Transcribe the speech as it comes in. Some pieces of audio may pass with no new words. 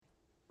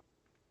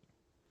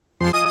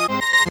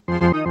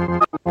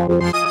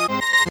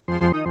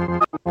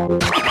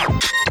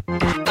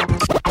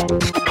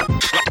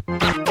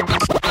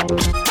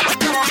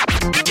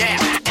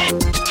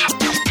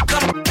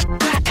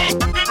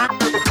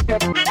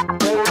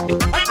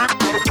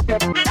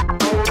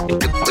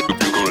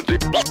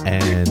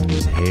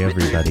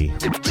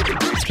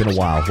been a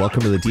while.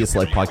 Welcome to the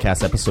DSLI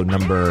podcast, episode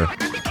number...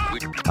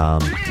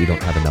 we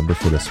don't have a number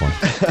for this one.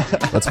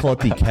 Let's call it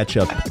the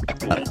catch-up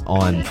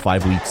on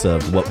 5 weeks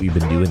of what we've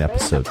been doing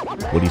episode.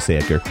 What do you say,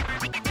 Edgar?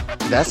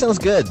 That sounds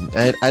good.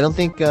 I don't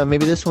think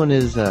maybe this one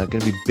is going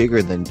to be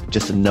bigger than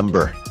just a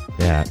number.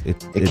 Yeah, it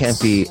can't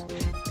be.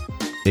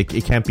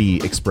 It can't be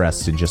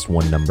expressed in just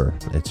one number.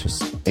 It's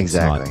just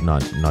exactly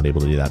it's not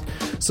able to do that.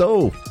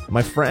 So,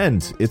 my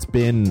friend, it's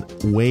been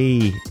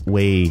way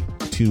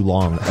too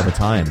long of a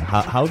time.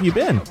 How have you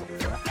been?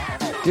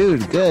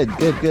 Dude, good.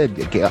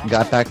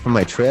 Got back from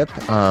my trip,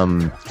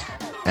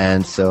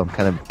 and so I'm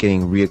kind of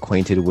getting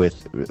reacquainted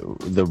with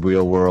the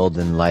real world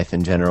and life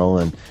in general,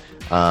 and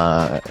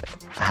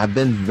have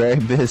been very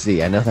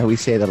busy. I know that we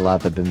say that a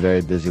lot, but I've been very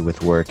busy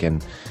with work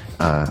and,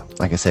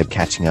 like I said,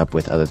 catching up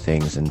with other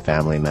things and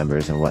family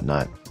members and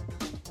whatnot.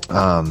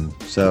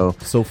 So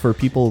for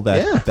people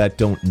that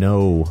don't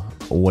know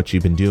what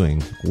you've been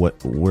doing,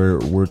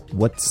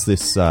 what's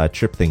this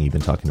trip thing you've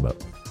been talking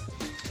about?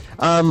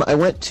 I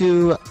went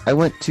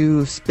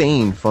to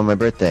Spain for my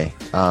birthday.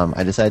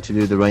 I decided to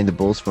do the Running the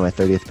Bulls for my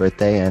 30th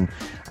birthday, and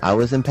I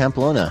was in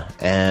Pamplona.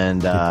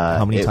 And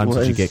how many times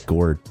did you get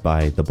gored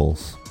by the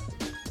bulls?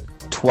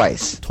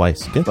 Twice.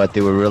 Good. But they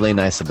were really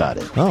nice about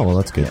it. Oh, well,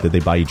 that's good. Yeah. Did they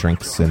buy you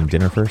drinks and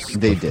dinner first?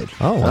 They did.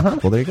 Oh,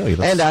 well, there you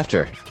go. And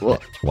after.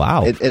 Well,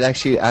 wow. It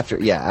actually,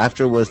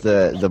 after was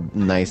the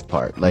nice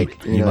part.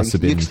 Like, you must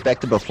have been... You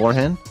expect it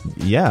beforehand?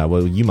 Yeah,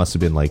 well, you must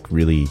have been like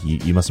really...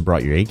 You must have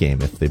brought your A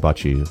game if they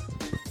bought you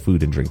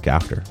food and drink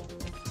after.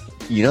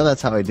 You know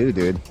that's how I do,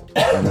 dude.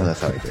 I know that's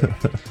how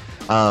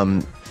I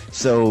do.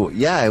 So,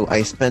 yeah,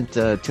 I spent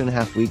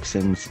 2.5 weeks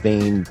in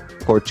Spain,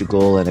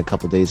 Portugal, and a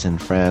couple days in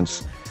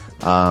France.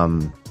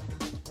 And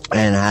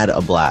had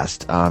a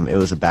blast. It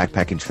was a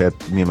backpacking trip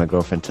me and my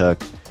girlfriend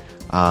took,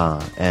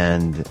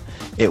 and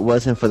it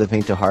wasn't for the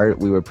faint of heart.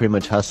 We were pretty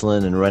much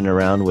hustling and running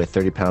around with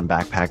 30-pound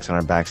backpacks on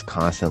our backs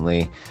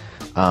constantly,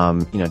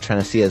 trying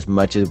to see as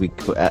much as we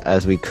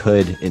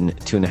could in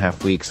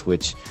 2.5 weeks,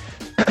 which,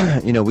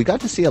 we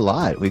got to see a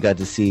lot. We got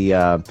to see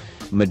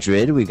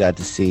Madrid, we got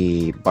to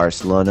see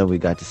Barcelona, we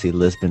got to see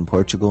Lisbon,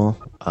 Portugal,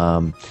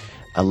 a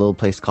little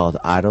place called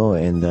Aro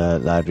in the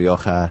La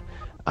Rioja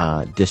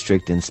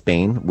district in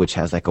Spain, which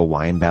has like a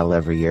wine battle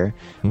every year.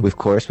 Mm-hmm. Of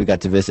course, we got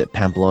to visit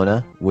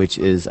Pamplona, which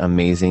is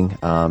amazing.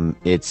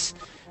 It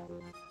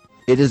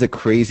is a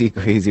crazy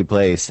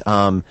place.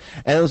 And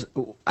it was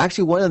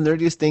actually one of the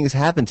nerdiest things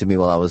happened to me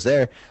while I was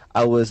there.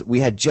 We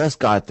had just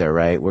got there,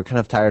 right? We're kind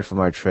of tired from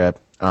our trip.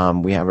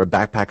 We have our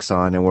backpacks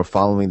on, and we're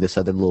following this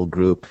other little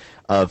group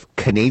of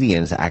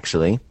Canadians.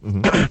 Actually,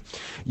 mm-hmm.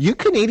 You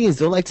Canadians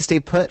don't like to stay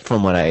put,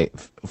 from what I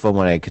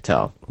could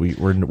tell.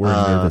 We're a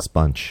nervous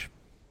bunch.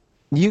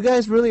 You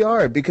guys really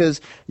are, because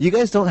you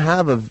guys don't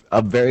have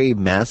a very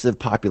massive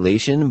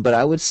population, but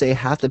I would say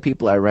half the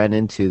people I ran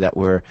into that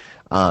were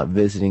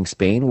visiting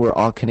Spain were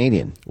all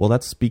Canadian. Well,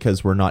 that's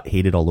because we're not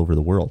hated all over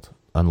the world,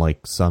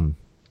 unlike some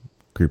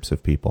groups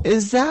of people.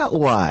 Is that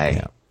why?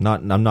 Yeah.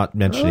 I'm not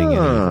mentioning any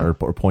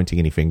or pointing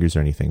any fingers or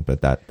anything, but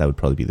that would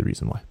probably be the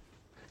reason why.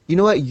 You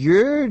know what?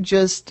 You're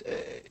just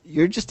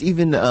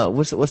even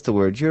what's the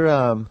word? You're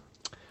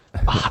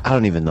I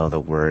don't even know the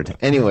word.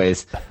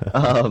 Anyways,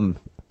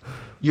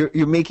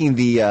 You're making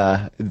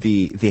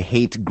the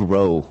hate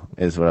grow,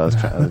 is what I was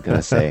going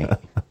to say.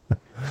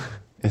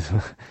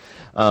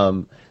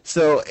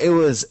 So it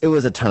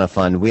was a ton of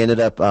fun. We ended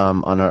up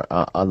on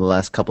the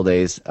last couple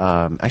days.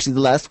 Actually, the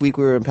last week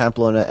we were in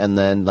Pamplona, and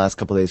then last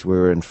couple days we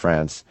were in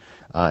France,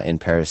 in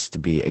Paris to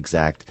be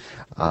exact.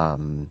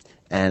 And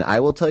I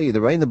will tell you,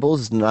 the Running the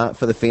Bulls is not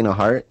for the faint of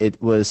heart.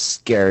 It was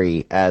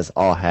scary as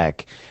all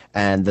heck.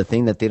 And the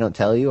thing that they don't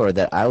tell you, or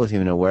that I wasn't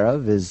even aware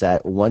of, is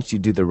that once you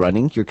do the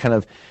running, you're kind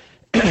of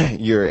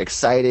you're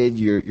excited,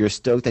 you're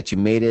stoked that you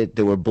made it.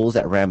 There were bulls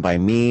that ran by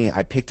me.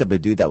 I picked up a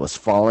dude that was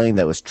falling,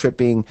 that was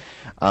tripping.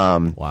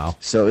 Wow.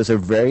 So it was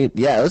it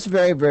was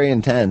very, very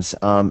intense.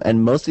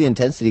 And most of the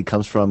intensity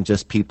comes from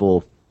just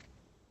people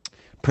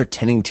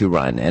pretending to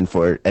run and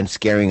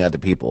scaring other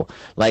people.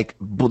 Like,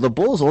 the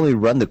bulls only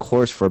run the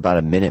course for about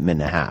a minute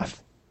and a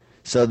half.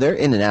 So they're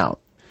in and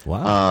out.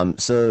 Wow.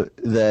 So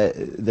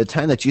the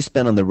time that you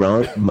spend on the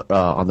road, or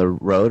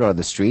on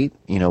the street,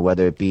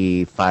 whether it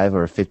be 5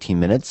 or 15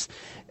 minutes,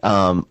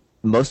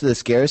 most of the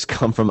scares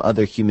come from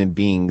other human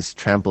beings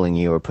trampling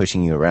you or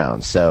pushing you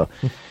around. So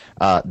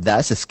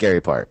that's the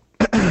scary part.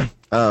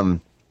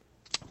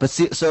 But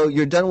see, so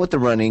you're done with the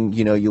running.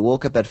 You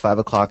woke up at 5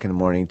 o'clock in the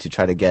morning to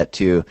try to get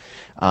to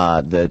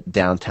the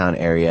downtown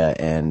area,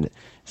 and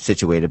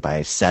situated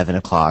by 7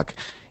 o'clock.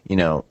 They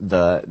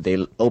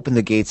open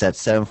the gates at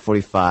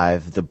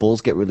 7:45. The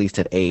bulls get released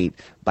at 8.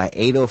 By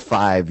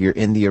 8:05, you're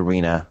in the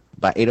arena.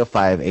 By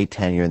 8:05,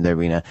 8:10, you're in the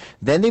arena.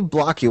 Then they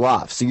block you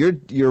off. So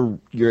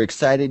you're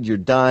excited. You're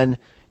done.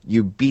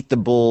 You beat the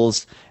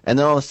bulls, and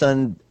then all of a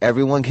sudden,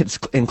 everyone gets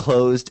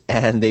enclosed,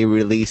 and they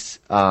release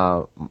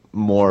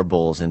more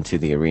bulls into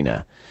the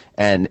arena.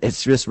 And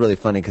it's just really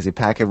funny because they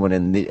pack everyone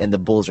in, and the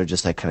bulls are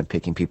just like kind of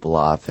picking people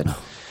off, and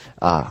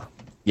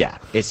Yeah,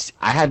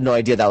 I had no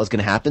idea that was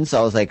going to happen, so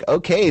I was like,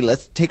 okay,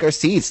 let's take our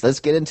seats,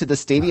 let's get into the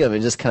stadium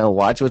and just kind of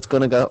watch what's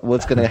going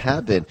to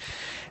happen.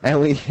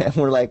 And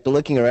we're like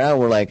looking around,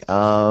 we're like,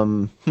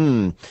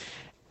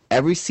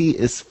 every seat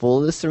is full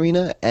of this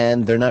arena,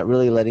 and they're not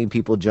really letting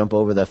people jump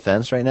over the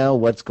fence right now.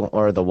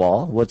 Or the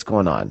wall? What's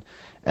going on?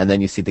 And then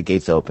you see the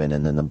gates open,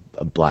 and then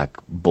a black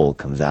bull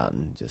comes out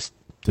and just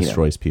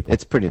destroys people.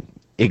 It's pretty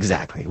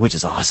exactly, which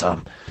is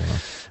awesome.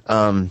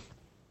 Yeah.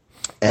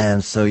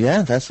 And so,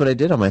 yeah, that's what I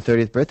did on my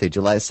 30th birthday,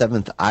 July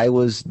 7th. I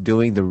was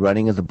doing the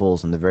running of the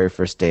bulls on the very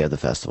first day of the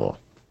festival.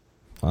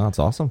 Wow, that's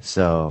awesome.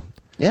 So,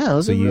 yeah, it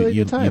was a really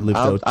good time.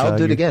 I'll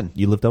do it again.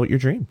 You lived out your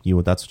dream.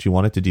 That's what you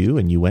wanted to do,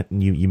 and you went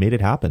and you made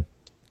it happen.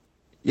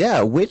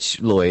 Yeah, which,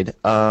 Lloyd,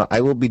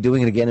 I will be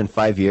doing it again in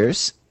 5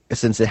 years.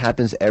 Since it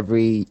happens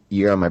every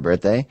year on my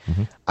birthday,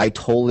 I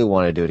totally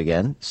want to do it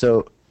again.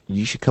 So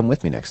you should come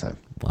with me next time.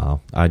 Wow,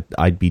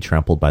 I'd be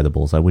trampled by the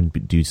bulls. I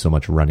wouldn't do so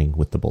much running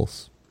with the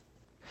bulls.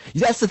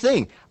 That's the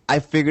thing. I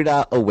figured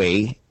out a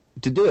way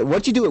to do it.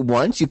 Once you do it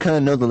once, you kind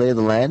of know the lay of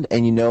the land,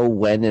 and you know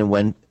when and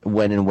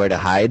where to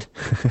hide.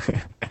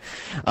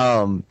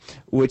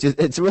 Which is,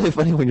 it's really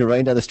funny when you're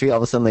running down the street. All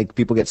of a sudden, like,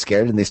 people get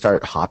scared and they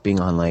start hopping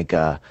on like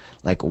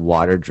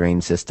water drain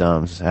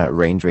systems,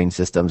 rain drain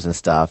systems, and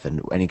stuff.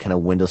 And any kind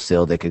of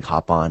windowsill they could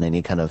hop on,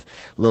 any kind of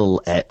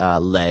little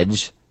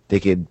ledge they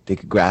could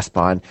grasp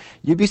on.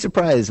 You'd be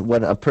surprised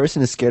when a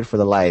person is scared for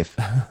their life,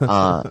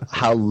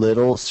 how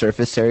little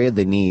surface area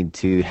they need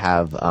to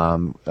have,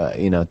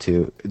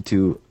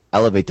 to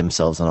elevate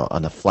themselves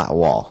on a flat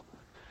wall.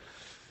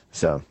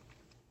 So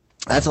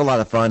that's a lot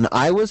of fun.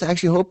 I was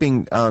actually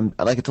hoping,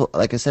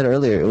 like I said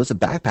earlier, it was a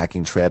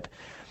backpacking trip.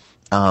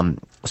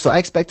 So I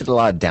expected a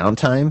lot of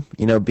downtime,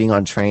 being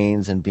on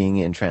trains and being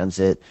in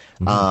transit.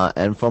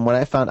 And from what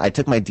I found, I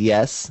took my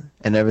DS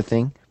and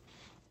everything.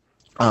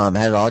 Had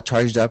it all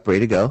charged up, ready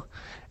to go.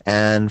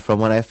 And from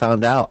what I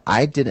found out,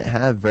 I didn't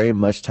have very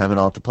much time at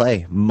all to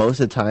play.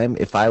 Most of the time,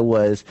 if I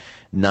was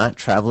not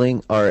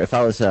traveling, or if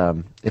I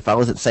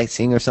wasn't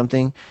sightseeing or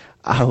something,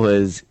 I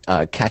was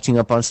catching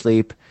up on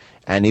sleep.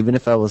 And even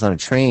if I was on a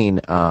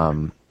train,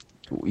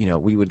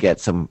 we would get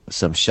some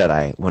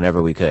shut-eye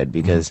whenever we could,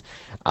 because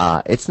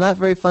it's not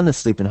very fun to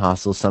sleep in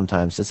hostels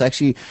sometimes. It's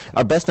actually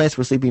our best nights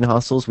were sleeping in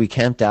hostels. We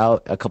camped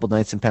out a couple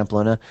nights in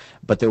Pamplona,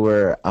 but there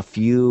were a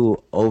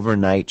few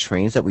overnight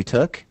trains that we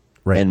took.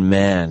 Right. And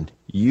man,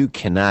 you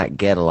cannot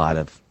get a lot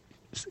of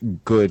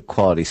good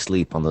quality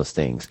sleep on those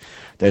things.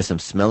 There's some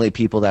smelly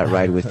people that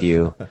ride with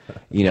you.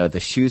 The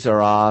shoes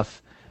are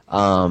off.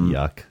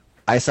 Yuck.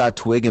 I saw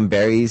twig and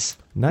berries.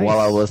 Nice. While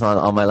I was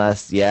on my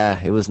last,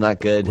 it was not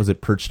good. Was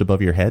it perched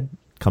above your head,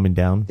 coming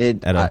down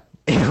at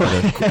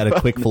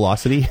a quick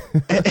velocity?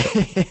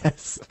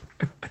 Yes,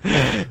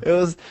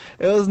 it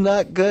was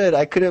not good.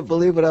 I couldn't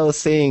believe what I was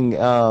seeing.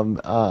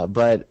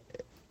 But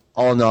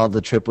all in all,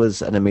 the trip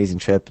was an amazing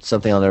trip.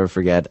 Something I'll never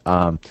forget.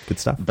 Good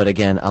stuff. But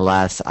again,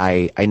 alas,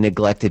 I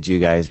neglected you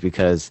guys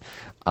because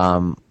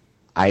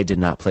I did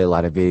not play a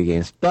lot of video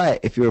games. But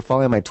if you were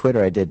following my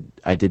Twitter, I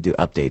did do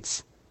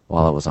updates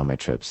while I was on my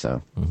trip.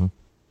 So.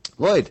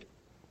 Lloyd,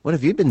 what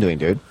have you been doing,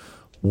 dude?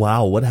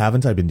 Wow, what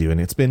haven't I been doing?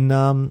 It's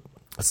been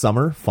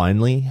summer,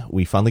 finally.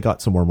 We finally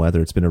got some warm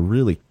weather. It's been a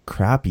really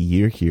crappy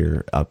year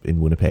here up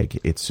in Winnipeg.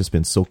 It's just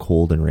been so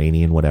cold and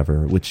rainy and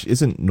whatever, which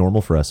isn't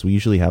normal for us. We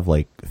usually have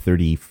like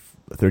 30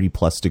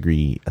 plus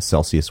degree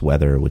Celsius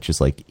weather, which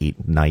is like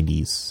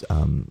 90s.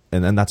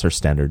 And then that's our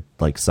standard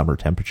like summer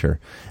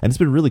temperature. And it's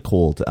been really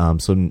cold.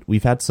 So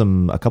we've had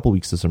a couple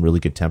weeks of some really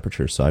good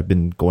temperature. So I've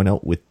been going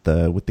out with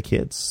the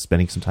kids,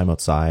 spending some time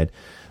outside.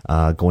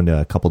 Going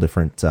to a couple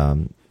different,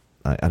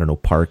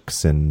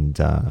 parks and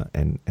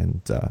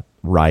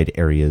ride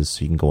areas,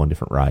 so you can go on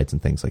different rides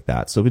and things like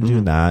that. So I've been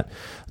doing that.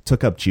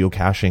 Took up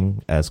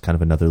geocaching as kind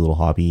of another little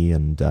hobby,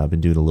 and I've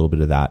been doing a little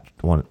bit of that.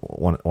 Want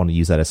to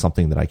use that as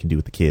something that I can do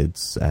with the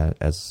kids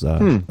as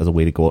a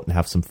way to go out and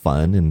have some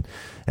fun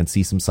and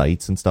see some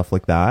sights and stuff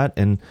like that.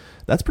 And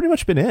that's pretty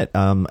much been it.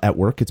 At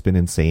work, it's been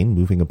insane,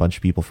 moving a bunch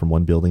of people from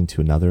one building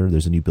to another.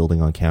 There's a new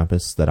building on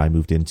campus that I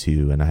moved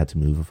into, and I had to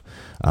move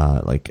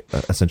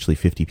essentially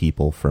 50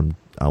 people from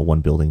one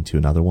building to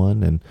another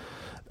one. And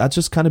that's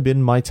just kind of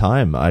been my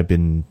time. I've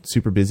been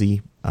super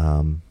busy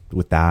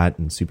with that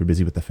and super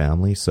busy with the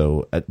family.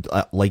 So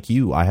like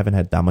you, I haven't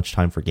had that much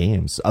time for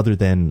games other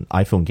than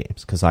iPhone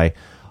games, because I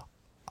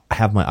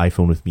have my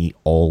iPhone with me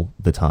all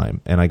the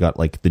time. And I got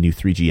like the new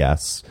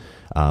 3GS,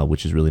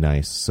 which is really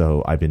nice.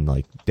 So I've been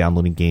like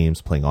downloading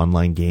games, playing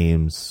online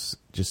games,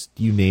 just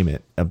you name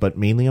it, but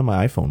mainly on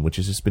my iPhone, which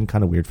has just been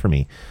kind of weird for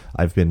me.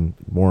 I've been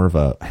more of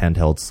a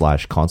handheld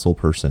 / console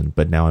person,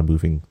 but now I'm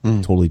moving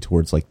totally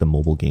towards like the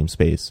mobile game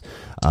space,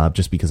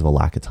 just because of a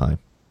lack of time.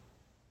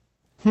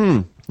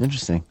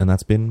 Interesting. And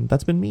that's been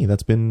me.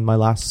 That's been my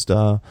last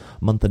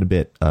month and a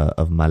bit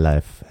of my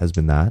life has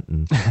been that.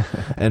 And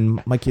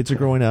and my kids are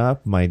growing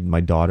up.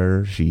 My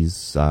daughter,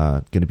 she's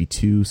going to be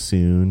 2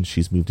 soon.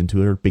 She's moved into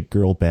her big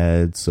girl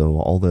bed, so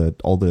all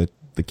the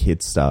the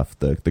kids stuff,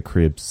 the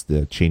cribs,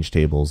 the change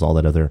tables, all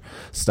that other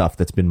stuff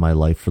that's been my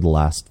life for the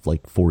last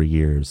like 4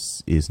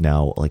 years is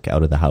now like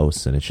out of the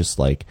house, and it's just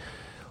like,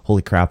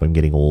 holy crap, I'm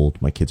getting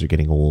old. My kids are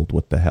getting old.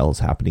 What the hell is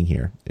happening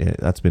here?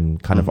 That's been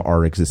kind of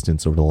our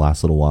existence over the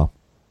last little while.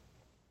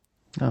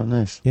 Oh,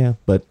 nice. Yeah,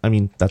 but I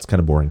mean, that's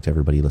kind of boring to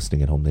everybody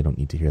listening at home. They don't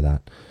need to hear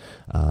that.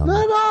 Not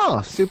at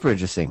all. Super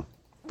interesting.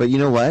 But you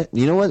know what?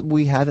 You know what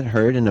we haven't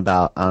heard in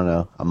about, I don't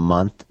know, a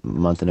month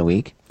and a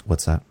week?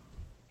 What's that?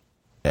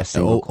 A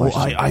single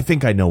question. I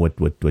think I know what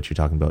you're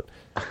talking about.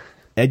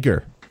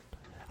 Edgar,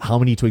 how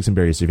many twigs and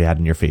berries have you had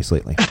in your face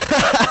lately?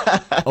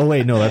 Oh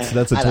wait, no, that's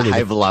a totally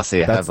high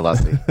velocity.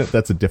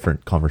 That's a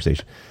different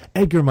conversation.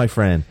 Edgar, my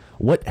friend,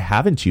 what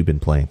haven't you been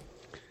playing?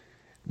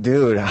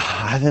 Dude, I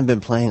haven't been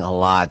playing a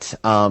lot,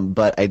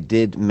 but I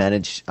did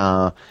manage.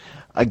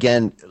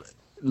 Again,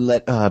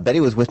 Betty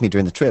was with me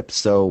during the trip,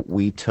 so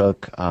we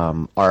took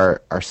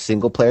our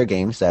single player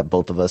games that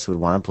both of us would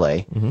want to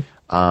play,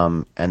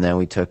 and then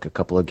we took a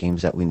couple of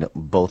games that we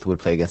both would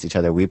play against each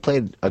other. We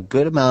played a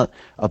good amount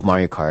of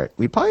Mario Kart.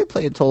 We probably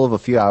played a total of a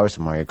few hours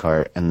of Mario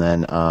Kart, and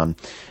then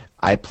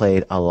I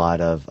played a lot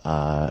of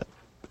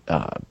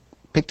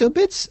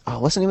Pictobits.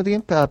 Oh, what's the name of the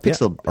game?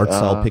 Pixel Art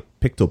style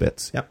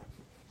Pictobits. Yep.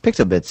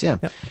 Pixobits, yeah.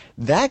 Yep.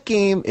 That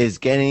game is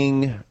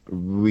getting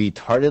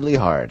retardedly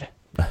hard.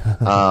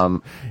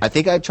 I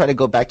think I tried to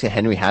go back to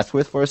Henry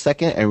Hatsworth for a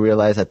second and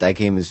realize that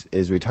game is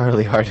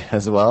retardedly hard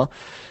as well.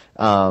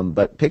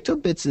 But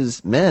Pictobits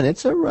is, man,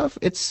 it's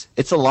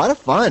a lot of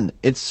fun.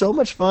 It's so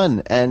much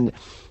fun. And,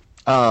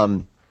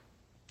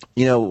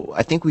 you know,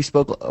 I think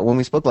when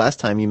we spoke last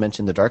time, you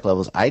mentioned the dark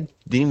levels. I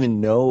didn't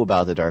even know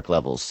about the dark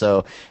levels.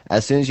 So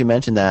as soon as you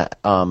mentioned that,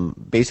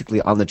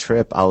 basically on the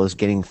trip, I was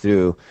getting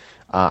through,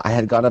 I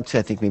had gone up to,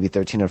 I think, maybe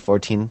 13 or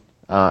 14.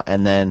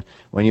 And then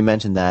when you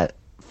mentioned that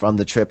from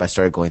the trip, I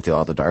started going through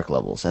all the dark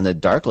levels. And the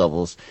dark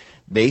levels,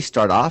 they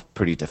start off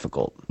pretty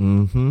difficult.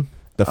 Mm-hmm.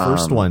 The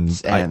first one,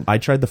 I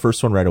tried the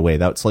first one right away.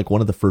 That's like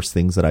one of the first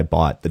things that I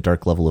bought, the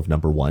dark level of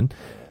number 1.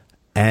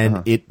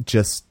 And it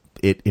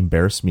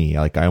embarrassed me.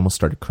 Like, I almost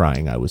started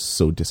crying. I was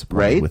so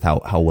disappointed with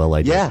how well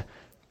I did. Yeah.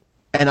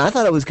 And I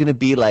thought it was going to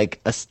be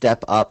like a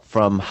step up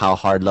from how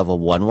hard level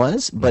 1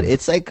 was, but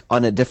it's like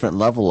on a different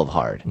level of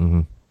hard.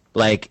 Mm-hmm.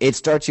 Like, it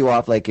starts you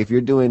off, like, if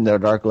you're doing the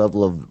dark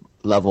level of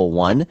level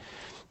 1,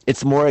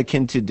 it's more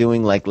akin to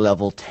doing, like,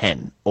 level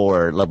 10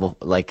 or level,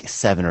 like,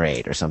 7 or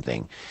 8 or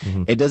something.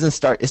 Mm-hmm. It doesn't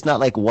start, it's not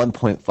like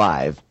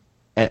 1.5.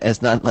 And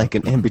it's not like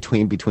an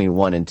in-between between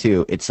 1 and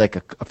 2. It's like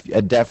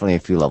definitely a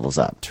few levels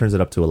up. Turns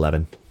it up to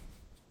 11.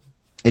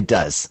 It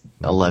does.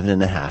 11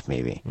 and a half,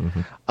 maybe.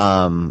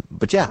 Mm-hmm.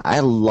 But, yeah, I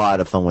had a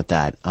lot of fun with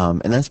that.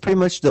 And that's pretty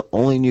much the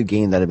only new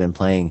game that I've been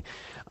playing.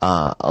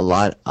 A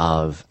lot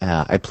of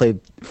I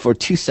played for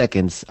 2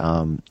 seconds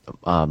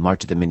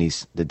March of the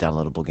Minis, the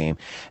downloadable game,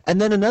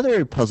 and then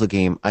another puzzle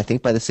game, I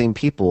think by the same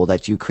people,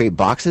 that you create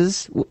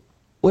boxes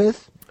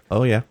with.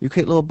 Oh yeah, you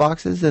create little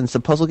boxes, and it's a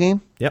puzzle game.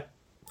 Yep,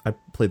 I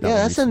played that. Yeah,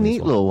 one that's a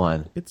neat little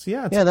one. That's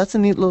a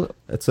neat little.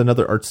 It's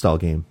another art style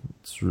game.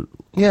 It's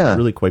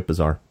really quite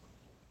bizarre.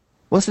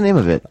 What's the name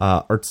of it?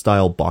 Art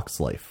style Box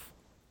Life.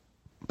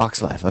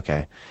 Box Life.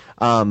 Okay.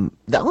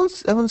 That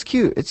one's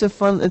cute. It's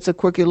a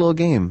quirky little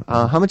game.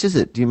 How much is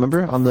it? Do you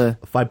remember on the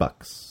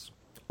 $5?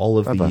 All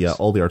of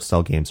all the art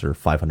style games are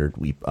 500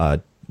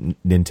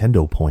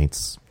 Nintendo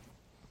points.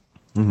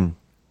 Mm-hmm.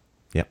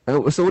 Yeah.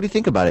 So what do you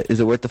think about it? Is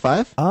it worth the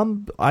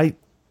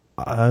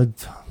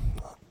 $5?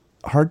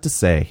 Hard to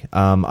say.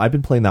 I've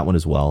been playing that one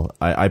as well.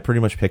 I pretty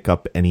much pick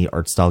up any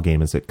art style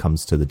game as it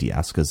comes to the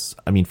DS because,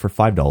 I mean, for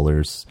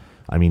 $5,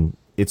 I mean,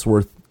 it's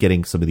worth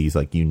getting some of these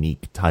like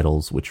unique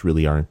titles, which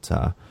really aren't,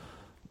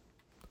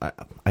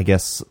 I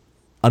guess,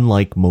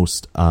 unlike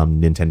most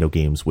Nintendo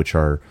games, which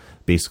are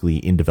basically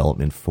in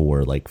development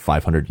for like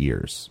 500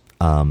 years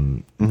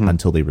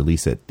until they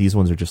release it. These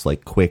ones are just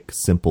like quick,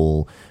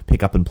 simple,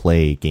 pick up and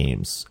play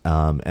games.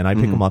 And I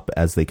pick them up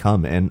as they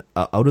come. And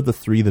out of the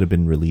 3 that have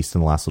been released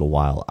in the last little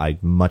while, I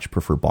much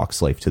prefer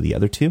Box Life to the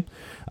other 2.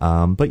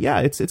 But yeah,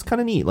 it's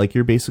kind of neat. Like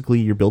you're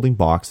building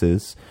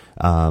boxes,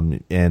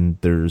 and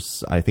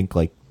there's, I think,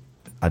 like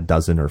a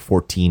dozen or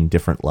 14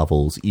 different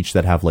levels, each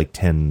that have like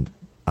 10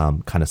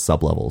 kind of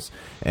sub levels,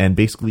 and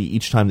basically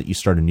each time that you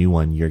start a new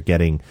one, you're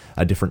getting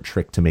a different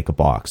trick to make a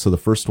box. So the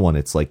first one,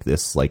 it's like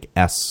this like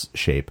S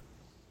shape,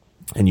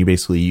 and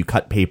you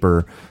cut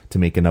paper to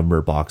make a number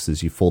of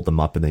boxes, you fold them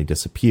up and they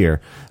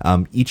disappear.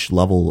 Each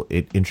level,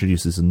 it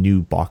introduces a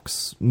new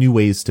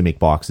ways to make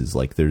boxes.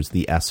 Like there's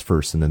the S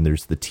first, and then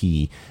there's the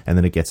T, and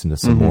then it gets into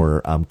some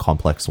more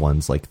complex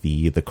ones like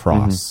the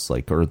cross,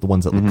 like, or the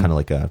ones that look kind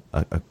of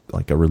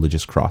like a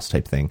religious cross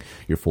type thing.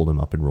 You're folding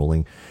them up and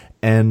rolling.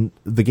 And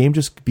the game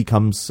just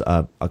becomes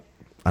I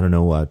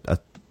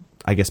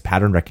guess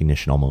pattern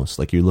recognition almost.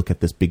 Like you look at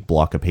this big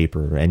block of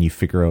paper and you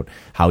figure out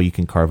how you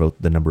can carve out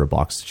the number of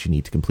boxes that you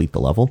need to complete the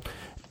level.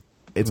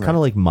 It's kind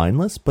of like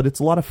mindless, but it's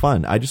a lot of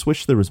fun. I just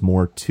wish there was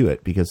more to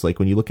it because like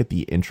when you look at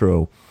the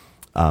intro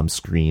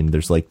screen,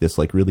 there's like this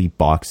like really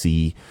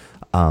boxy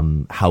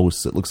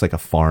house. It looks like a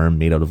farm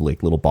made out of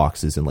like little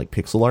boxes and like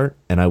pixel art.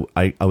 And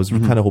I was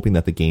kind of hoping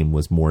that the game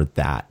was more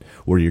that,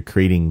 where you're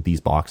creating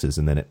these boxes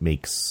and then it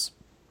makes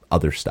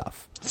other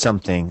stuff.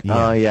 Something.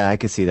 Yeah. Oh yeah, I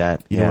could see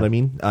that. You know what I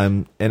mean?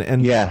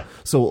 And yeah.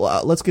 So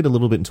let's get a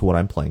little bit into what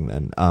I'm playing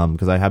then,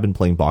 because I have been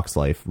playing Box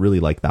Life. Really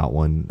like that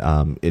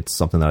one. It's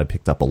something that I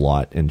picked up a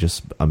lot, and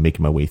just I'm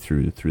making my way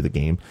through the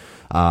game.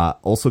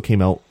 Also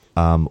came out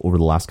over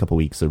the last couple of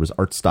weeks. There was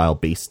Art Style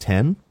Base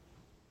 10,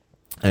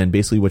 and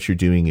basically what you're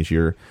doing is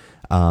you're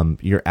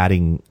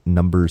adding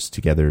numbers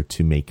together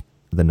to make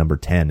the number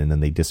 10, and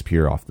then they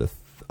disappear off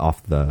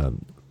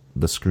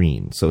the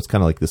screen. So it's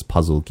kind of like this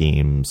puzzle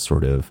game,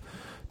 sort of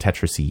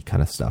Tetris-y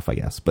kind of stuff, I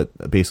guess.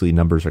 But basically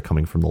numbers are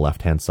coming from the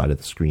left-hand side of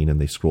the screen and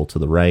they scroll to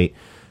the right.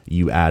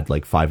 You add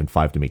like 5 and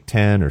 5 to make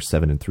 10, or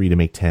 7 and 3 to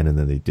make 10, and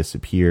then they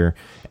disappear.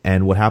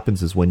 And what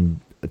happens is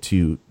when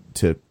to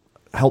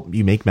help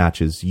you make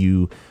matches,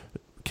 you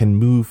can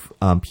move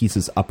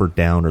pieces up or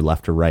down or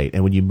left or right.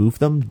 And when you move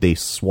them, they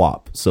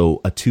swap. So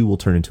a 2 will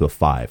turn into a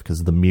 5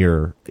 because the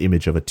mirror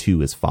image of a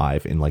 2 is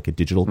 5 in like a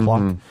digital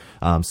clock.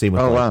 Same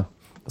with wow.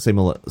 Same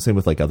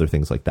with like other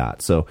things like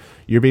that. So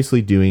you're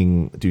basically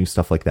doing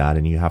stuff like that,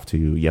 and you have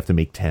to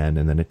make 10,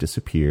 and then it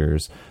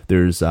disappears.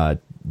 There's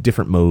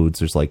different modes.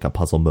 There's like a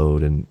puzzle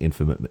mode and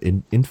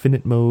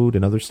infinite mode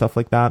and other stuff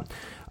like that.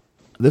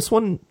 This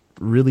one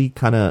really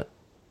kind of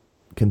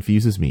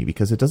confuses me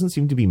because it doesn't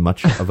seem to be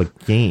much of a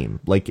game.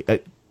 Like,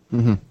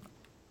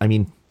 I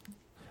mean,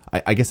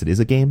 I guess it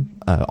is a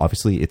game.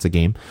 Obviously, it's a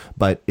game,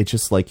 but it's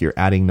just like you're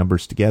adding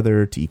numbers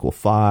together to equal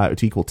 5,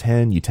 to equal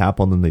 10. You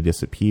tap on them, they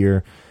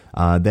disappear.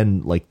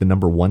 Then like the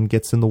number 1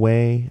 gets in the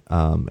way.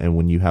 And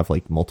when you have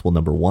like multiple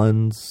number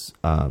 1s,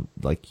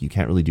 like you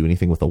can't really do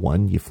anything with a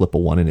 1. You flip a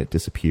 1 and it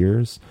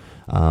disappears.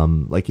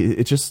 Like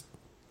it just,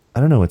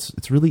 I don't know.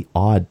 It's really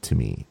odd to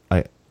me.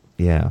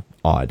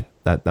 Odd.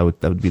 That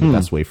would be the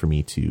best way for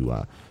me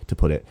to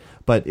put it.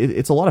 But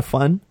it's a lot of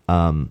fun.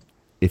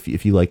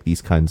 If you like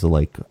these kinds of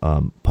like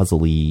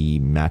puzzly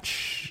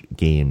match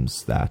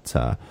games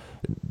that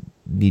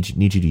need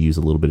you to use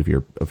a little bit of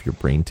your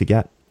brain to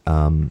get.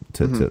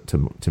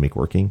 To make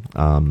working.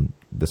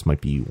 This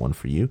might be one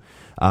for you.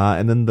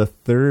 And then the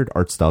third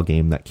art style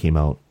game that came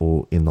out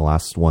in the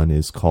last one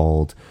is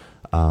called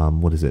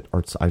what is it?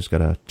 I just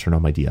gotta turn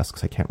on my DS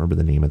because I can't remember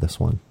the name of this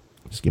one.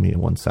 Just give me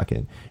 1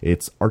 second.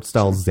 It's Art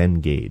Style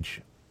Zen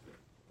Gauge.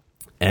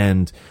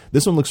 And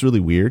this one looks really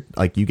weird.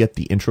 Like you get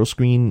the intro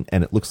screen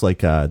and it looks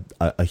like a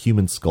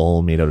human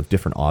skull made out of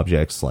different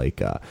objects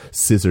like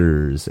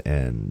scissors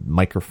and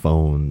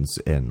microphones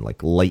and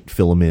like light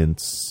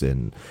filaments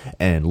and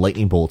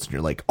lightning bolts. And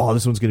you're like, oh,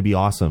 this one's going to be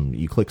awesome.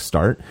 You click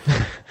start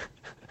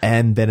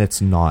and then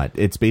it's not.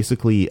 It's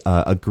basically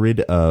a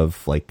grid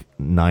of like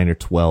 9 or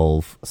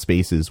 12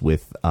 spaces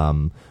with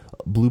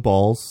blue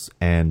balls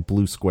and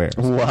blue squares.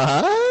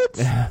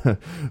 What?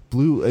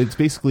 Blue. It's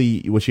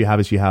basically what you have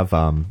is you have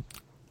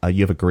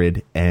a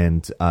grid,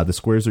 and the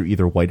squares are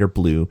either white or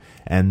blue,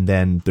 and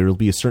then there will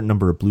be a certain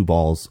number of blue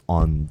balls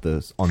on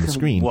the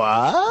screen.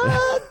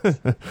 What?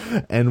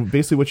 And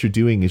basically, what you're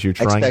doing is you're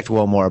trying. Expect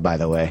one more, by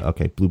the way.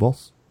 Okay, blue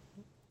balls.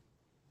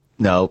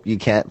 No, you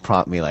can't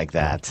prompt me like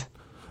that.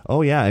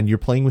 Oh yeah, and you're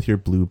playing with your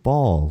blue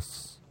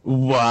balls.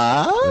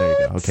 What? There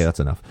you go. Okay, that's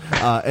enough.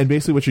 And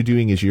basically what you're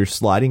doing is you're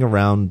sliding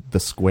around the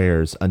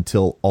squares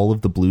until all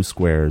of the blue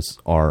squares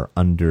are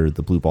under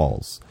the blue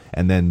balls.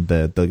 And then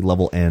the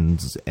level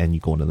ends and you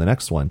go into the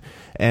next one.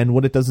 And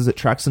what it does is it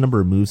tracks the number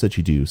of moves that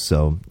you do.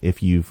 So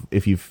if you've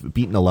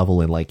beaten a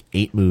level in like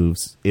 8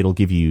 moves, it'll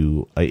give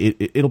you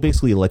it'll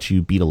basically let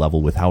you beat a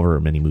level with however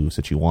many moves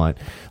that you want.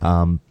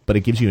 But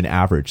it gives you an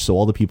average. So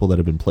all the people that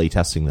have been play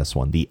testing this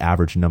one, the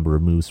average number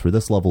of moves for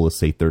this level is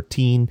say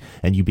 13,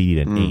 and you beat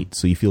it in 8.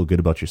 So you feel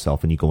good about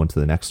yourself and you go into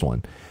the next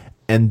one.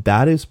 And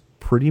that is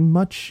pretty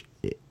much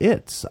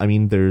it. I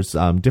mean, there's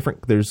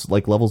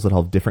like levels that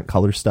have different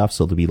color stuff.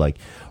 So there'll be like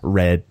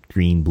red,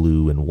 green,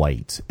 blue, and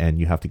white, and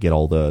you have to get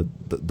all the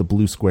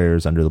blue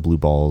squares under the blue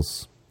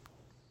balls.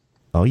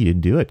 Oh, you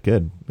didn't do it.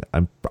 Good.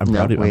 I'm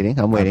proud of you.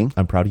 I'm waiting.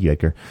 I'm proud of you,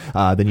 Edgar.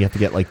 Then you have to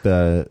get like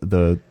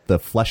the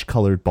flesh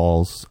colored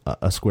balls,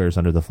 squares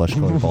under the flesh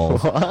colored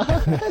balls,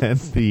 and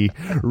the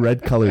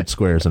red colored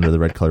squares under the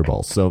red colored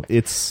balls. So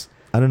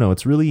I don't know.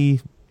 It's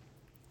really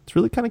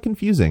kind of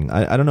confusing.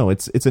 I don't know.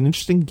 It's an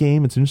interesting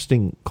game. It's an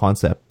interesting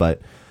concept, but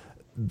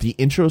the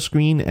intro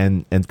screen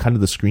and kind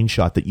of the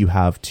screenshot that you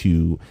have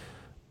to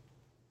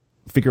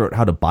figure out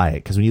how to buy it,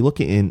 because when you look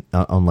in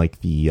on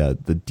like the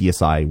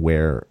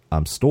DSiWare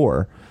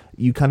store,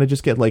 you kind of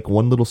just get like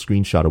one little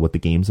screenshot of what the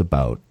game's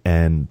about,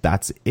 and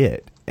that's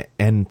it.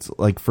 And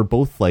like for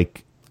both,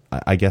 like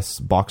I guess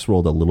Box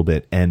World a little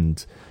bit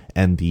and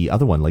the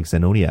other one like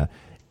Xenonia,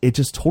 it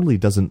just totally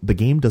doesn't. The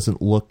game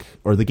doesn't look,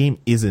 or the game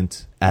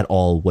isn't at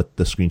all what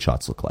the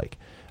screenshots look like.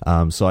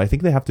 So I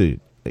think they have to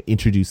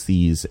introduce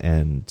these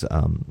and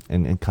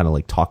kind of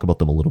like talk about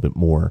them a little bit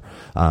more.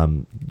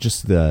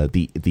 Just the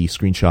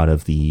screenshot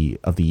of the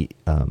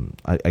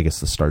I guess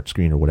the start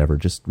screen or whatever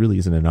just really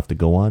isn't enough to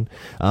go on.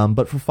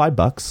 But for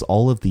 $5,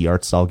 all of the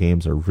art style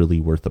games are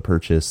really worth the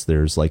purchase.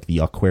 There's like the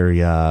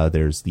Aquaria,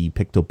 there's the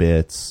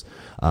Pictobits.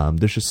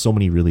 There's just so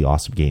many really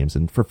awesome games,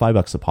 and for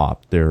 $5 a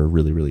pop, they're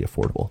really, really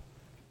affordable.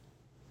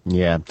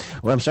 Yeah.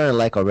 What I'm starting to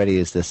like already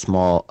is this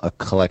small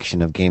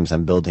collection of games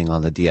I'm building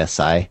on the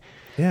DSi.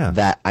 Yeah.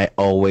 That I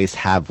always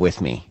have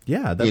with me.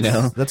 Yeah,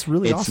 that's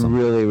really it's awesome.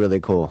 It's really, really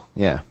cool.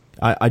 Yeah.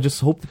 I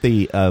just hope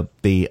that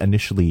they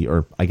initially,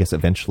 or I guess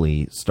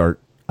eventually, start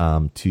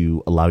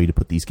to allow you to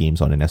put these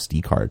games on an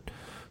SD card,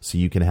 so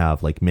you can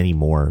have like many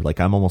more. Like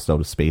I'm almost out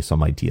of space on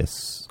my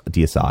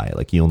DSi.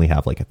 Like you only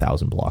have like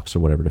 1,000 blocks or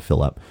whatever to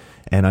fill up,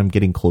 and I'm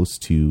getting close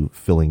to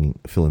filling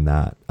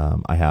that.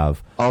 I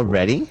have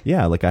already.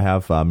 Yeah, like I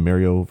have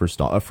Mario vs.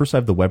 First, I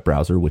have the web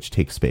browser, which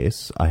takes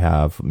space. I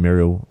have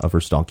Mario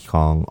vs. Donkey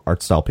Kong,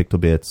 art style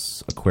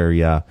Pictobits,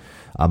 Aquaria,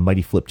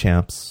 Mighty Flip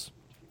Champs,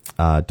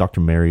 Dr.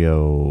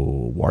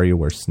 Mario,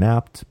 WarioWare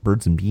Snapped,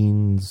 Birds and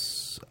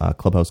Beans,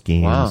 Clubhouse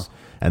Games. Wow.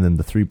 And then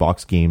the 3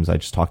 box games I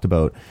just talked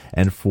about.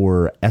 And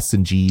for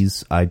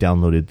S&Gs, I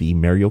downloaded the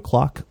Mario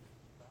Clock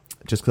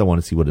just because I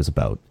want to see what it's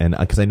about. And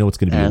because I know it's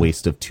going to be a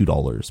waste of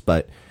 $2,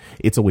 but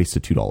it's a waste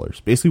of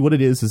 $2. Basically what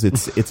it is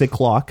it's a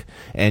clock,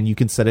 and you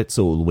can set it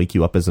so it'll wake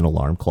you up as an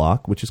alarm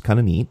clock, which is kind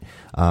of neat.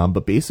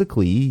 But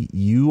basically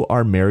you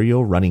are Mario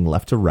running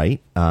left to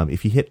right.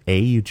 If you hit A,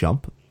 you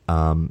jump.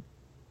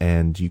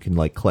 And you can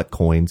like collect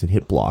coins and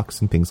hit blocks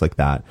and things like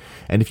that.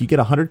 And if you get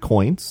 100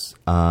 coins,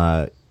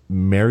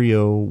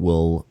 Mario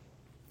will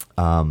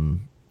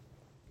turn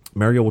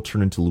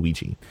into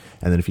Luigi.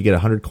 And then if you get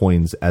 100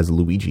 coins as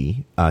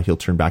Luigi, he'll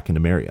turn back into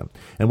Mario.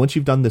 And once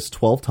you've done this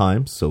 12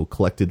 times, so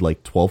collected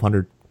like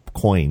 1,200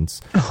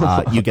 coins,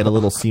 you get a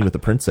little scene with the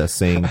princess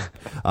saying,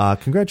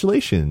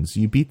 congratulations,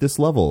 you beat this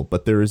level,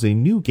 but there is a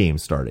new game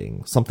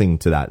starting, something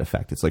to that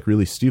effect. It's like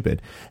really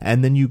stupid.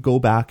 And then you go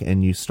back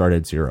and you start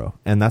at 0,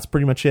 and that's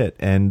pretty much it.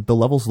 And the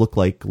levels look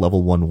like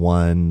level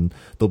 1-1.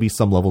 There'll be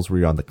some levels where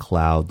you're on the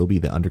cloud. There'll be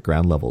the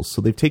underground levels.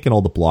 So they've taken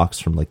all the blocks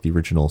from like the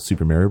original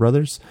Super Mario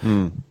Brothers,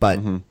 but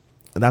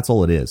that's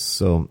all it is.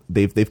 So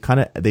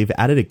they've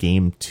added a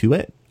game to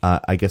it,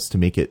 I guess, to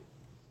make it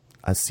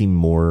seem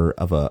more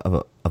of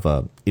a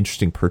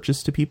interesting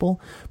purchase to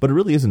people, but it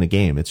really isn't a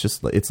game.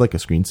 It's like a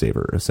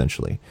screensaver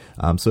essentially.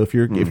 So if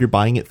you're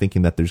buying it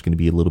thinking that there's going to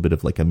be a little bit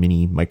of like a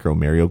mini micro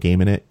Mario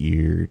game in it,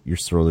 you're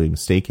sorely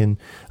mistaken.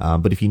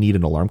 But if you need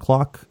an alarm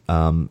clock,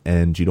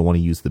 and you don't want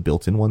to use the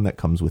built-in one that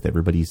comes with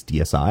everybody's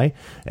DSi,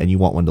 and you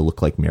want one to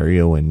look like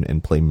Mario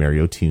and play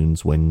Mario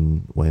tunes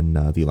when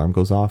the alarm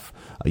goes off,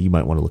 you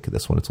might want to look at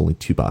this one. It's only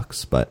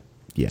 $2, but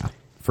yeah,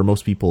 for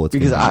most people, it's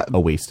a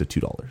waste of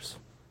 $2.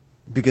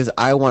 Because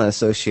I want to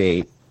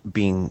associate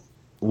being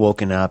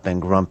woken up and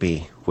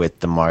grumpy with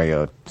the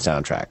Mario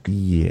soundtrack.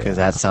 Yeah. Because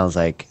that sounds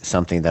like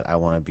something that I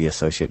want to be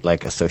associate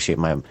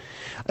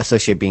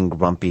being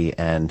grumpy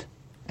and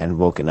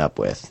woken up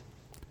with.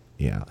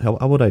 Yeah.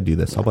 How would I do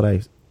this? How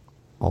about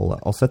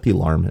I'll set the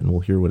alarm and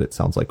we'll hear what it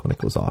sounds like when it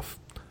goes off.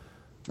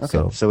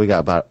 Okay. So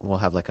we'll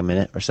have like a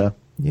minute or so.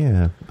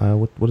 Yeah.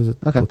 What is it?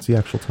 Okay. What's the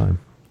actual time?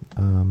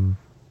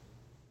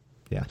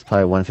 Yeah. It's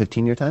probably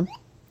 1:15 your time.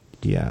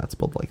 Yeah, it's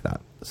built like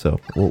that.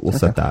 So we'll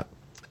set that.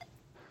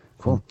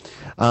 Cool.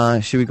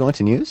 Should we go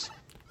into news?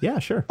 Yeah,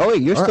 sure. Oh,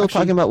 wait, you're still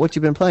talking about what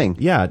you've been playing.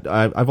 Yeah,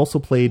 I've also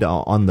played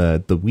on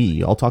the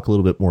Wii. I'll talk a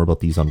little bit more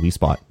about these on Wii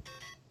Spot.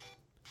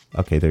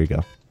 Okay, there you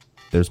go.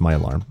 There's my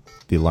alarm.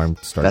 The alarm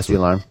starts. That's the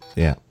alarm?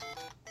 Yeah.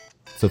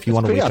 So if you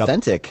want to wake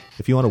authentic. up...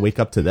 If you want to wake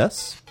up to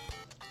this,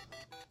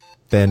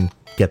 then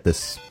get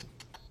this.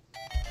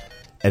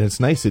 And it's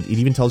nice. It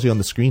even tells you on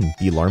the screen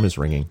the alarm is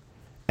ringing.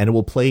 And it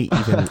will play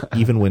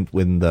even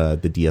when the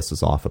DS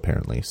is off,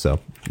 apparently. So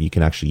you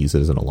can actually use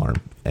it as an alarm.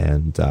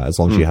 And as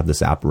long as you have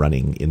this app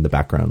running in the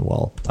background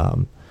while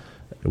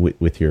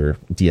with your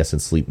DS in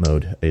sleep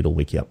mode, it'll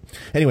wake you up.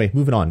 Anyway,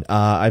 moving on.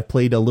 I've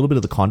played a little bit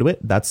of The Conduit.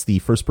 That's the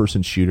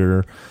first-person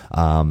shooter.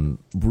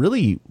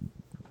 Really,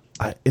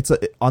 it's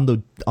on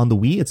the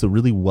Wii. It's a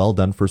really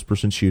well-done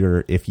first-person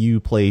shooter. If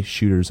you play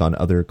shooters on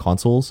other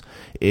consoles,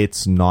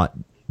 it's not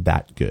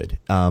that good,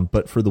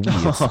 but for the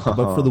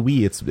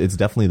Wii, it's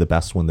definitely the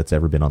best one that's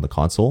ever been on the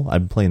console.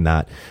 I've been playing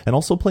that, and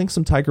also playing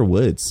some Tiger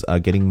Woods,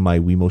 getting my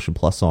Wii Motion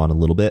Plus on a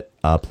little bit,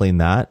 playing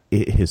that.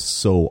 It is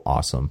so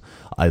awesome.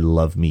 I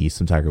love me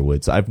some Tiger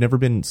Woods. I've never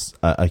been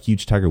a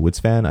huge Tiger Woods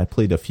fan. I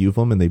played a few of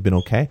them and they've been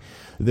okay.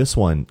 This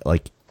one,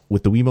 like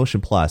with the Wii Motion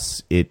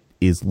Plus, it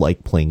is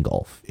like playing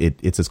golf.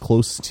 It's as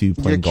close to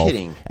playing golf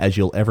as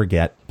you'll ever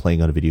get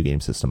playing on a video game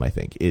system, I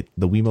think.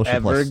 The Wii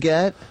Motion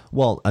Plus...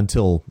 Well,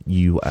 until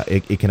you...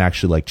 it can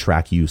actually like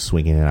track you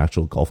swinging an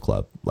actual golf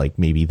club, like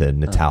maybe the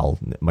Natal,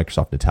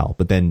 Microsoft Natal.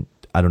 But then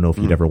I don't know if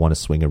you'd ever want to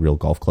swing a real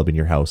golf club in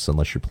your house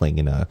unless you're playing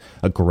in a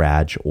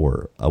garage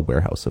or a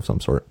warehouse of some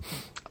sort.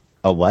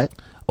 A what?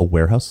 A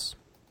warehouse?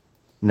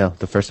 No,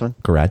 the first one?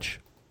 Garage.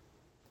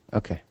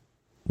 Okay.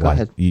 Go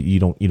ahead. You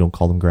don't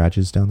call them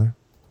garages down there?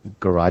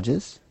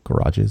 Garages?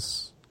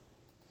 Garages.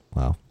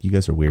 Wow, you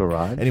guys are weird.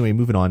 Garage? Anyway,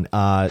 moving on.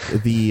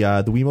 The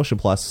Wii Motion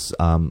Plus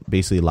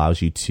basically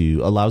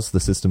allows the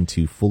system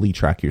to fully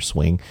track your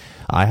swing.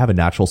 I have a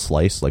natural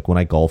slice. Like when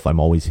I golf, I'm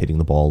always hitting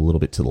the ball a little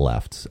bit to the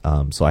left,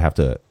 so I have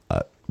to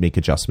make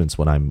adjustments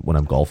when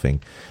I'm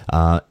golfing.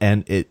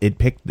 And it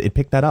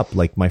picked that up.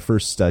 Like my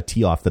first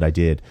tee off that I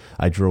did,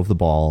 I drove the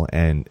ball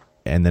and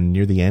then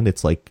near the end,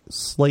 it's like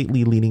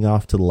slightly leaning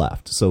off to the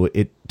left. So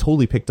it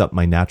totally picked up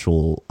my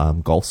natural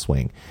golf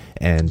swing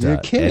and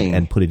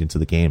put it into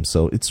the game.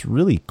 So it's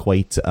really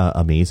quite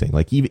amazing.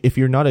 Like even if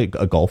you're not a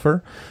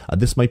golfer,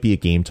 this might be a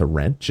game to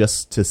rent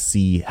just to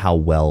see how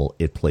well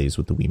it plays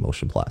with the Wii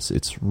Motion Plus.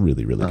 It's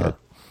really, really good.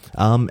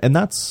 And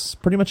that's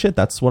pretty much it.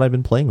 That's what I've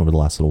been playing over the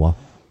last little while.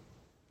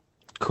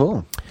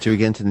 Cool. Should we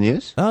get into the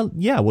news?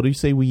 Yeah. What do you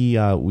say we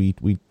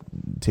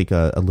take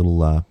a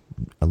little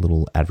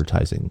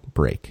advertising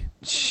break?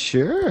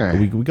 Sure.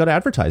 We got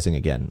advertising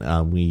again.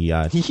 We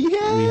have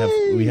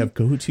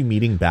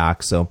GoToMeeting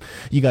back. So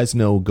you guys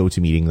know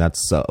GoToMeeting.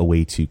 That's a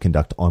way to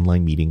conduct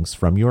online meetings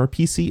from your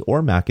PC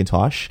or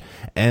Macintosh.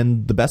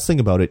 And the best thing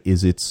about it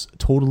is it's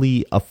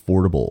totally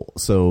affordable.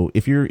 So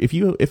if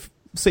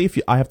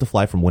I have to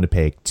fly from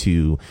Winnipeg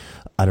to,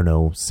 I don't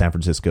know, San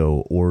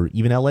Francisco or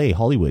even LA,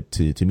 Hollywood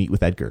to meet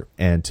with Edgar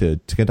and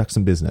to conduct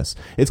some business,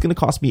 it's going to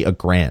cost me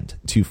 $1,000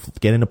 to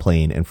get in a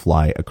plane and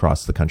fly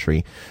across the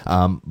country.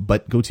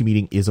 But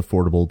GoToMeeting is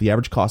affordable. The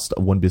average cost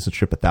of one business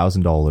trip,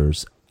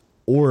 $1,000.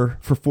 Or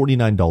for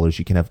 $49,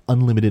 you can have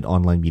unlimited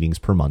online meetings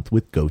per month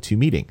with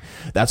GoToMeeting.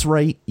 That's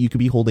right. You could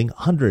be holding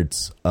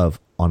hundreds of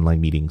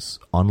online meetings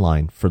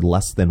online for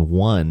less than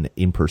one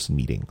in-person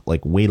meeting,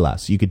 like way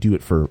less. You could do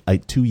it for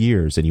 2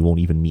 years and you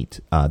won't even meet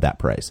that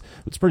price.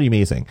 It's pretty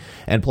amazing.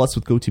 And plus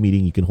with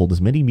GoToMeeting, you can hold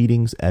as many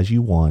meetings as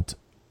you want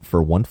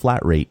for one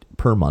flat rate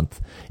per month,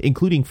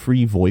 including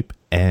free VoIP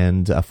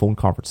and phone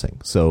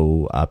conferencing.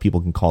 So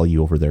people can call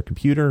you over their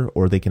computer,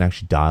 or they can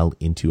actually dial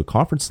into a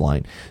conference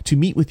line to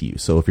meet with you.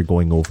 So if you're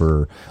going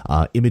over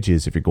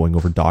images, if you're going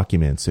over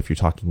documents, if you're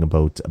talking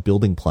about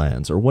building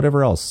plans or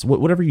whatever else,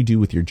 whatever you do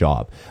with your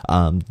job,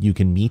 you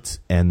can meet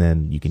and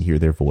then you can hear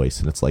their voice,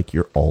 and it's like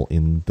you're all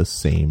in the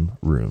same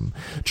room.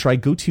 Try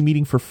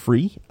GoToMeeting for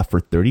free for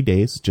 30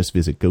 days. Just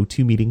visit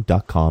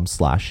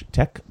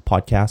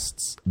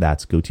gotomeeting.com/techpodcasts.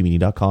 That's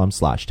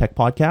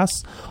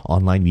gotomeeting.com/techpodcasts.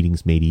 Online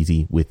meetings made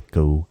easy with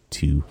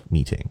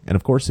GoToMeeting. And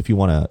of course, if you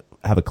want to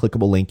have a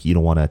clickable link, you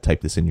don't want to type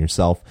this in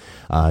yourself,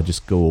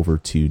 just go over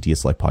to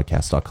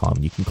dslifepodcast.com.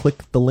 You can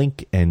click the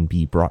link and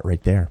be brought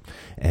right there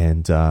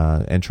and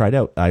try it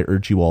out. I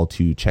urge you all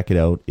to check it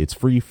out. It's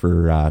free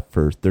for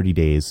 30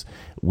 days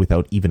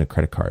without even a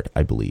credit card,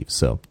 I believe.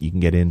 So you can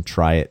get in,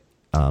 try it,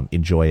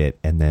 enjoy it,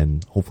 and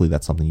then hopefully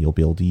that's something you'll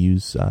be able to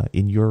use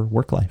in your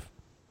work life.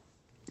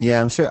 Yeah,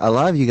 I'm sure a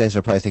lot of you guys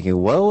are probably thinking,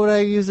 what would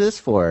I use this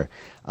for?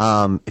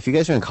 If you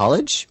guys are in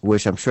college,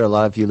 which I'm sure a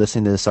lot of you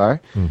listening to this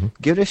are,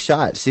 give it a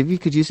shot. See if you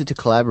could use it to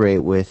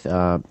collaborate with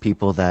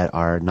people that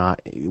are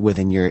not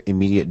within your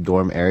immediate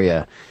dorm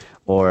area,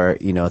 or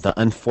the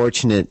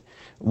unfortunate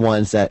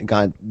ones that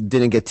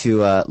didn't get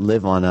to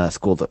live on the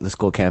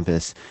school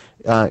campus.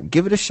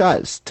 Give it a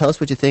shot. Tell us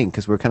what you think,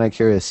 because we're kind of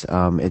curious.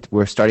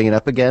 We're starting it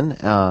up again,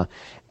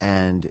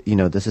 and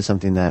this is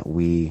something that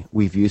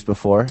we've used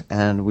before,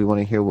 and we want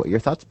to hear what your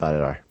thoughts about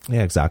it are.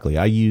 Yeah, exactly.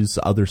 I use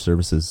other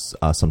services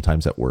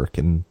sometimes at work,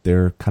 and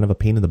they're kind of a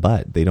pain in the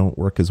butt. They don't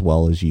work as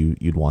well as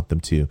you'd want them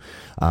to.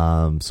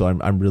 So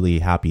I'm really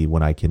happy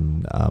when I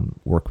can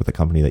work with a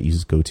company that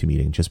uses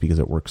GoToMeeting, just because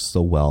it works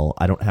so well.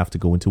 I don't have to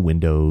go into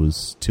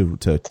Windows to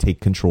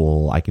take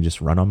control. I can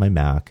just run on my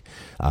Mac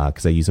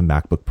because I use a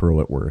MacBook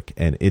Pro at work,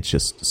 and it's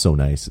just so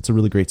nice. It's a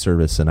really great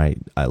service, and I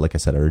like I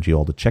said, I urge you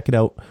all to check it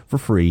out for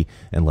free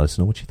and let us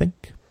know what you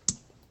think.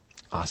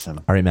 Awesome.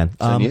 All right, man.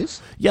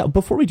 News? Yeah,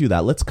 before we do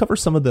that, let's cover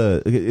some of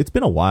the... It's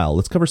been a while.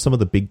 Let's cover some of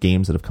the big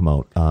games that have come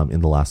out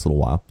in the last little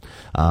while.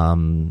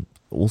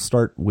 We'll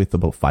start with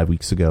about 5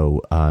 weeks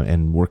ago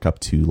and work up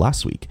to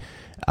last week.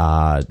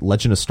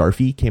 Legend of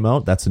Starfy came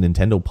out. That's a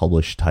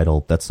Nintendo-published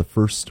title. That's the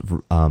first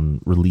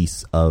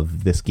release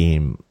of this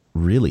game,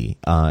 really,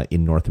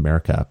 in North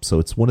America. So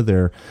it's one of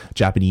their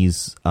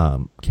Japanese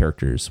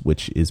characters,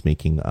 which is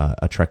making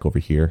a trek over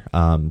here.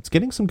 It's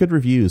getting some good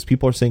reviews.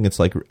 People are saying it's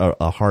like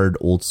a hard,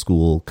 old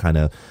school kind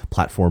of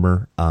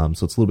platformer.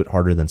 So it's a little bit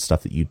harder than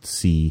stuff that you'd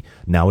see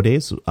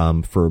nowadays.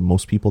 For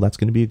most people, that's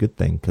going to be a good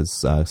thing,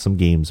 because some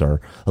games are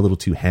a little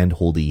too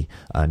hand-holdy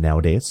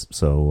nowadays.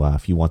 So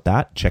if you want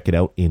that, check it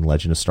out in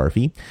Legend of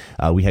Starfy.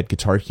 We had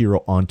Guitar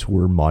Hero On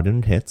Tour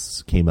Modern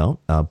Hits came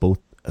out, both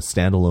a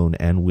standalone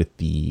and with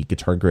the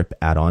Guitar Grip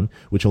add-on,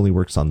 which only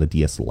works on the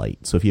DS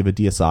Lite. So if you have a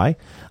DSi,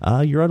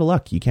 you're out of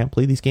luck. You can't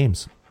play these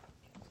games.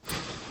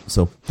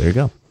 So there you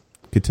go.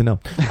 Good to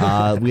know.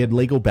 We had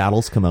Lego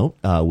Battles come out,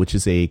 which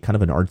is a kind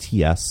of an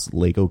RTS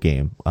Lego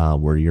game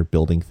where you're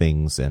building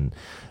things, and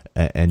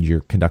and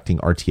you're conducting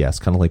RTS,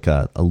 kind of like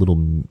a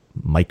little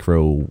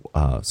micro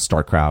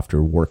StarCraft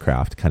or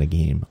Warcraft kind of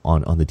game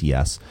on the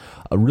DS.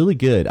 Really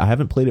good. I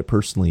haven't played it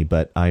personally,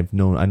 but I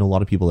know a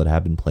lot of people that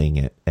have been playing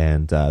it,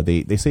 and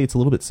they say it's a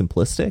little bit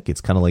simplistic.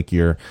 It's kind of like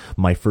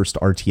my first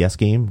RTS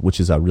game, which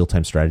is a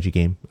real-time strategy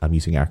game. I'm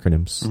using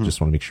acronyms. Just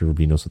want to make sure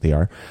everybody knows what they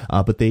are.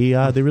 But they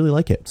really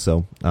like it,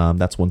 so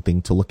that's one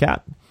thing to look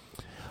at.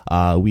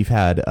 We've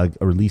had a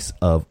release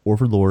of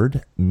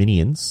Overlord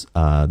Minions.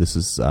 This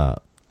is,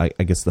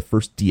 I guess, the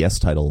first DS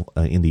title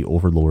in the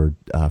Overlord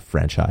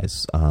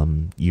franchise.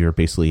 You're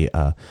basically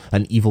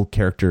an evil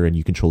character, and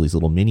you control these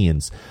little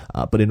minions.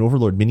 But in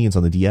Overlord Minions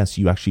on the DS,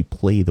 you actually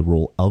play the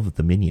role of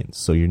the minions.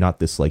 So you're not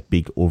this like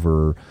big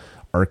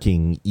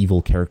overarching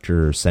evil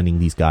character sending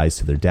these guys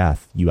to their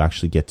death. You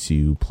actually get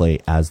to play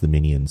as the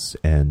minions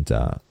and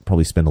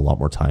probably spend a lot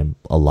more time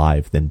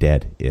alive than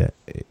dead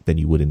than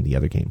you would in the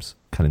other games.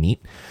 Kind of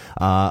neat.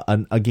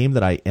 A game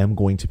that I am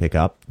going to pick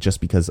up just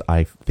because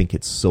I think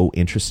it's so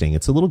interesting.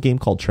 It's a little game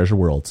called Treasure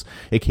Worlds.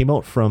 It came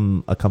out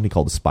from a company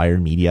called Aspire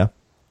Media.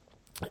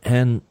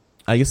 And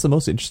I guess the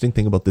most interesting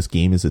thing about this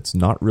game is it's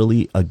not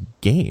really a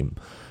game.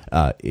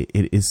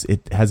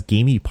 It has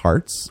gamey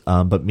parts,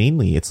 but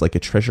mainly it's like a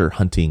treasure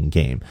hunting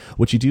game.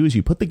 What you do is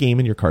you put the game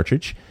in your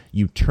cartridge,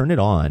 you turn it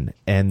on,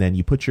 and then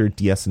you put your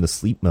DS into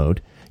sleep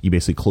mode. You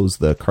basically close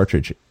the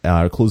cartridge,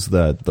 close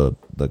the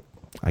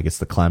I guess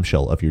the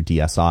clamshell of your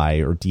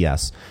DSi or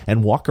DS,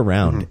 and walk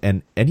around.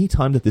 And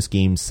anytime that this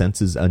game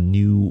senses a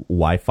new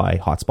Wi-Fi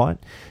hotspot,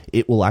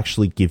 it will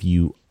actually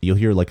you'll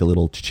hear like a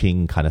little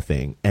ching kind of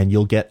thing, and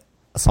you'll get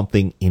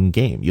something in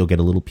game. You'll get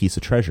a little piece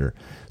of treasure.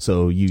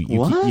 So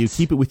you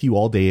keep it with you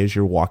all day as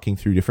you're walking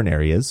through different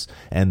areas,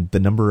 and the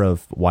number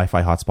of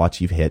Wi-Fi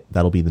hotspots you've hit,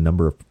 that'll be the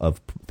number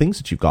of things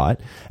that you've got.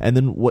 And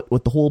then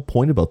what the whole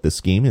point about this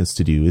game is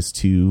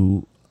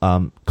to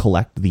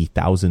collect the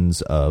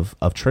thousands of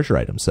treasure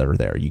items that are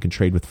there. You can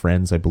trade with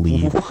friends, I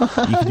believe.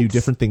 What? You can do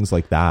different things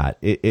like that.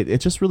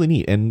 It's just really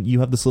neat. And you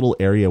have this little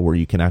area where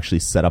you can actually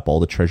set up all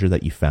the treasure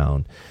that you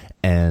found,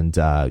 and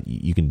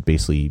you can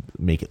basically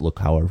make it look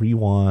however you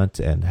want,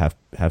 and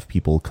have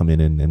people come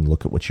in and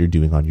look at what you're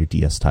doing on your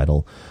DS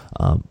title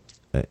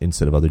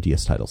instead of other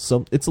DS titles.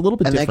 So it's a little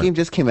bit different. And that game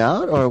just came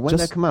out, or when did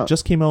that come out?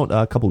 Just came out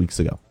a couple weeks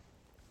ago.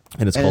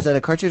 And is that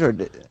a cartridge or?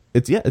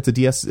 It's a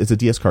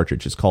DS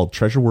cartridge. It's called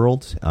Treasure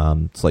World.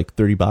 It's like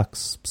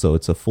 $30, so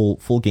it's a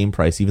full game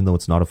price, even though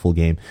it's not a full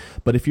game.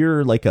 But if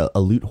you're like a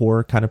loot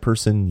whore kind of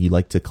person, you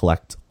like to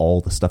collect all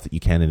the stuff that you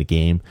can in a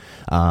game,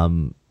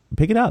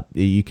 pick it up.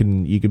 You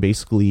can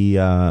basically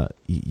I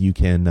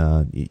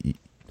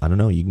don't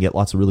know. You can get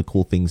lots of really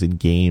cool things in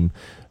game.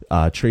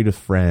 Trade with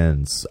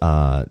friends.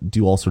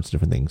 Do all sorts of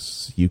different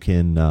things. You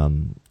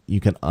can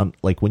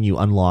like when you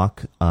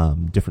unlock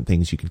different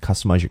things, you can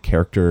customize your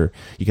character.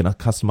 You can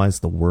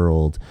customize the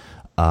world.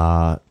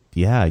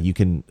 You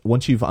can,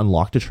 once you've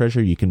unlocked a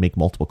treasure, you can make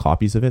multiple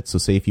copies of it. So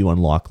say if you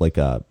unlock like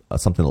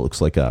something that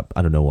looks like a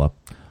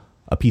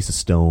piece of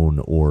stone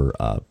or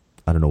a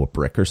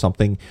brick or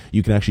something,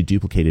 you can actually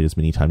duplicate it as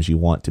many times as you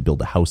want to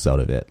build a house out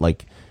of it.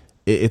 Like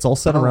it's all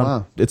set around.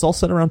 Wow. It's all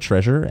set around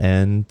treasure,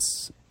 and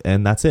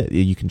that's it.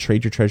 You can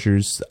trade your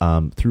treasures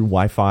through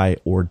Wi-Fi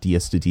or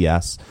DS to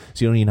DS,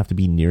 so you don't even have to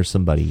be near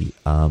somebody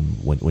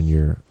when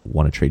you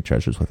want to trade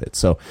treasures with it.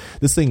 So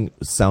this thing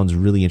sounds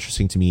really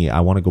interesting to me. I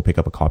want to go pick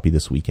up a copy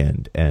this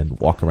weekend and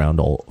walk around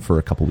for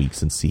a couple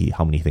weeks and see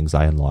how many things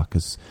I unlock,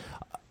 because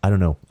I don't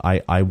know.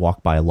 I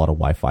walk by a lot of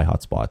Wi-Fi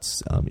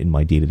hotspots in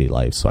my day-to-day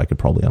life, so I could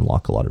probably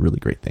unlock a lot of really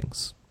great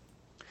things.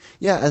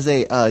 Yeah, as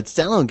a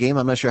standalone game,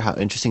 I'm not sure how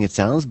interesting it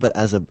sounds, but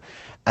as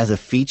a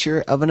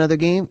feature of another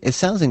game, it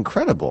sounds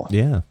incredible.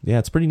 Yeah,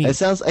 it's pretty neat. It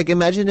sounds like,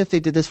 imagine if they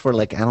did this for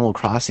like Animal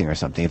Crossing or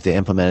something, if they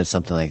implemented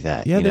something like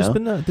that. Yeah, there's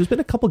been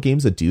a couple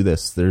games that do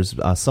this. There's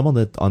some on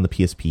the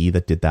PSP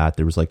that did that.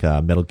 There was like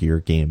a Metal Gear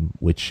game,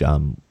 which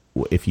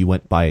if you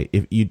went by,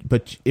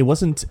 but it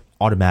wasn't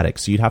automatic,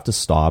 so you'd have to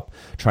stop,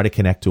 try to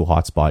connect to a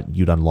hotspot,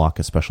 you'd unlock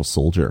a special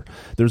soldier.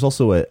 There's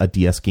also a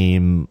DS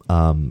game,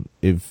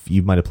 if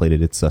you might have played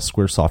it, it's a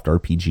Squaresoft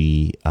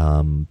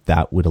RPG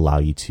that would allow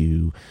you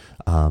to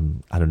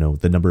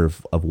the number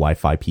of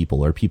Wi-Fi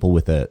people, or people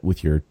with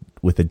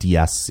a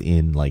DS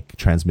in like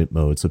transmit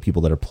mode, so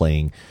people that are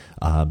playing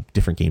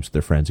different games with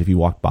their friends. If you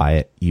walked by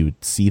it, you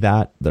would see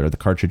that, or the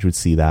cartridge would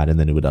see that, and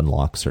then it would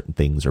unlock certain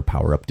things or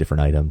power up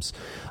different items.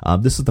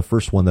 This is the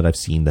first one that I've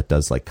seen that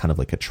does like kind of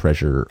like a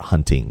treasure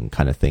hunting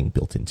kind of thing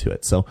built into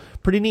it. So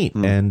pretty neat,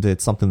 and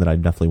it's something that I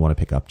definitely want to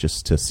pick up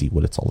just to see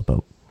what it's all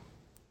about.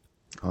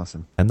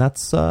 Awesome. And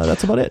that's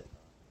about it.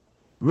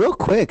 Real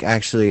quick,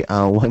 actually,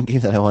 one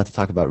game that I want to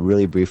talk about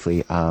really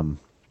briefly.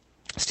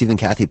 Steve and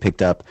Kathy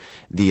picked up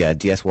the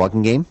DS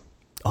walking game.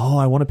 Oh,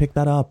 I want to pick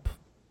that up.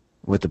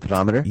 With the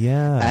pedometer?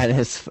 Yeah. And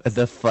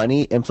the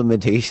funny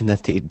implementation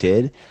that they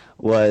did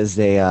was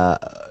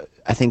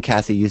I think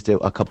Kathy used it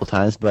a couple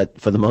times, but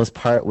for the most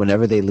part,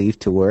 whenever they leave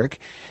to work,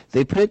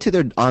 they put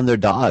it on their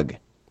dog.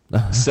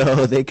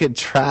 So they could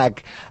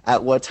track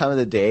at what time of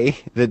the day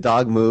the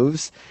dog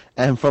moves.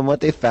 And from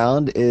what they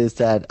found is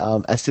that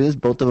as soon as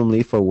both of them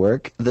leave for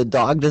work, the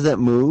dog doesn't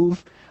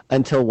move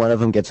until one of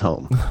them gets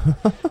home.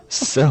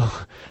 So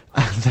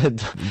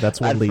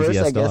that's one lazy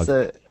ass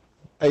dog.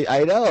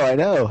 I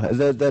know.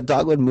 The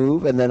dog would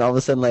move, and then all of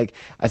a sudden, like,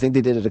 I think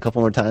they did it a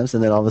couple more times,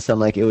 and then all of a sudden,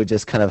 like, it would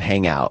just kind of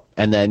hang out.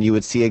 And then you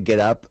would see it get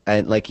up,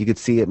 and, like, you could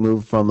see it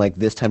move from, like,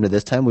 this time to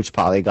this time, which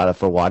probably got it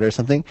for water or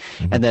something,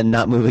 and then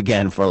not move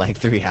again for, like,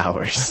 3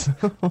 hours.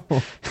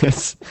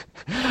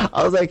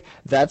 I was like,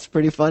 that's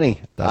pretty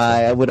funny.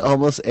 I would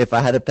almost, if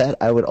I had a pet,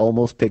 I would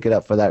almost pick it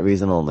up for that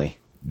reason only.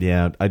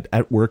 Yeah,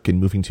 at work and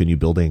moving to a new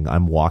building,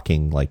 I'm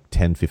walking like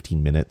 10,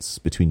 15 minutes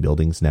between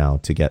buildings now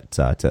to get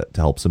to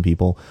help some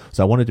people.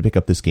 So I wanted to pick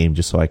up this game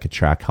just so I could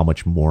track how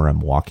much more I'm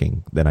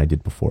walking than I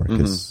did before,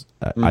 because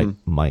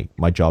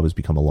my job has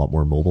become a lot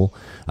more mobile.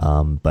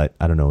 But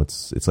I don't know,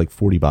 it's like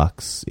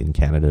 $40 in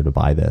Canada to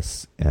buy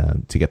this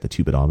and to get the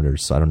 2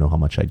 pedometers. So I don't know how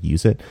much I'd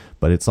use it,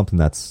 but it's something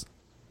that's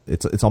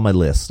it's on my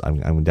list.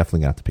 I'm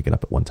definitely gonna have to pick it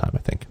up at one time, I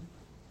think.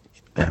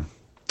 Yeah.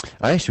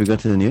 All right, should we go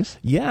to the news?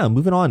 Yeah,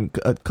 moving on.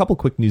 A couple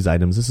quick news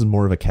items. This is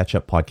more of a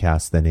catch-up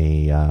podcast than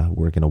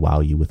we're going to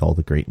wow you with all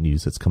the great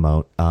news that's come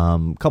out.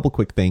 Couple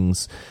quick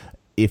things.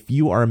 If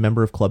you are a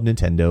member of Club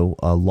Nintendo,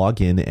 log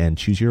in and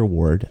choose your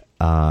award.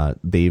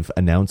 They've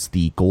announced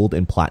the gold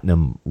and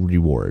platinum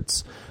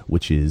rewards,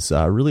 which is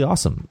really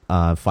awesome.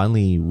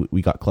 Finally,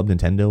 we got Club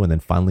Nintendo, and then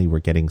finally we're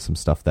getting some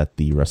stuff that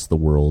the rest of the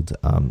world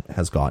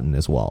has gotten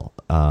as well.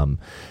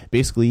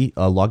 Basically,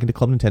 log into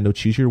Club Nintendo,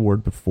 choose your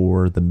award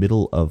before the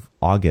middle of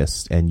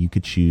August, and you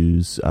could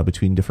choose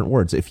between different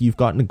awards. If you've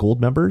gotten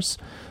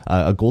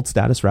a gold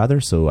status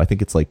rather, so I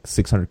think it's like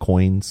 600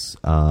 coins,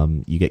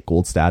 you get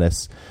gold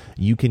status.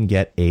 You can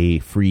get a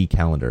free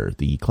calendar,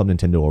 the Club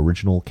Nintendo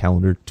Original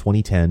Calendar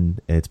 2010.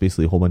 It's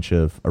basically a whole bunch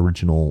of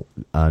original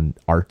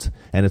art,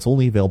 and it's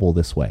only available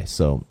this way.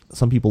 So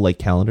some people like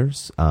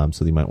calendars,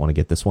 so they might want to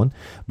get this one.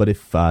 But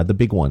if the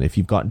big one, if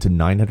you've gotten to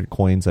 900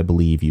 coins, I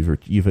believe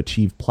you've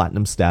achieved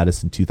platinum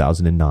status in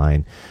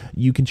 2009,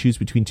 you can choose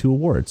between 2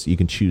 awards. You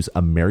can choose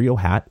a Mario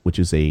hat, which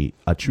is a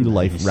true to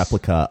life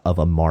replica of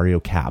a Mario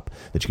cap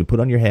that you can put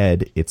on your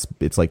head.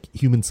 It's like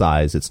human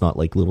size. It's not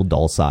like little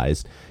doll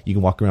sized. You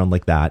can walk around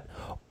like that.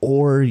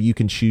 Or you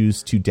can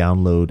choose to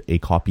download a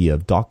copy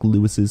of Doc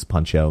Lewis's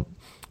Punch-Out,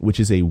 which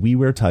is a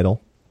WiiWare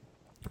title,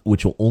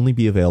 which will only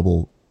be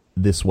available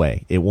this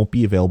way. It won't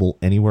be available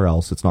anywhere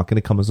else. It's not going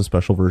to come as a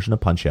special version of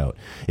Punch-Out.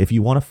 If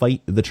you want to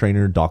fight the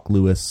trainer, Doc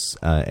Lewis,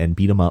 and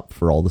beat him up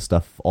for all the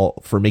stuff,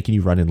 for making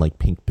you run in like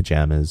pink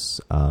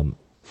pajamas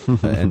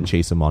and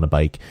chase him on a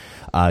bike,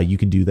 you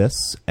can do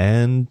this.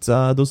 And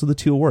those are the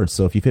 2 awards.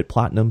 So if you've hit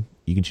platinum,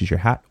 you can choose your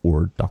hat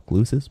or Doc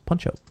Lewis's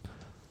Punch-Out.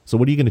 So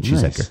what are you going to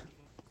choose, Edgar?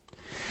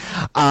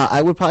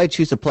 I would probably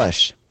choose a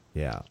plush.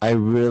 Yeah. I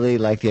really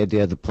like the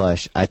idea of the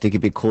plush. I think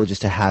it'd be cool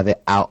just to have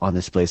it out on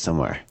display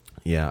somewhere.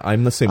 Yeah,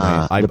 I'm the same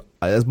way.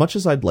 As much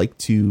as I'd like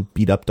to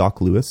beat up Doc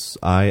Lewis,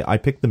 I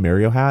picked the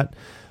Mario hat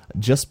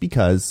just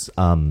because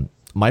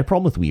my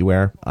problem with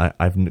WiiWare,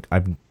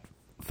 I've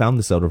found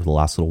this out over the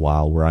last little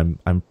while, where I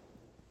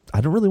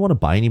don't really want to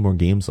buy any more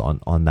games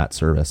on that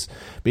service.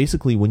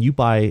 Basically, when you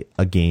buy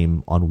a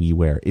game on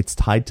WiiWare, it's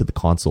tied to the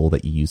console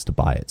that you use to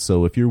buy it.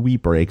 So if your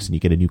Wii breaks and you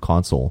get a new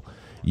console,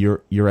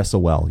 you're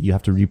SOL. You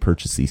have to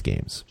repurchase these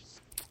games.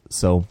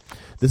 So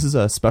this is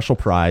a special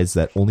prize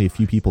that only a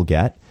few people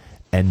get,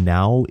 and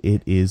now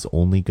it is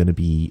only going to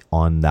be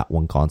on that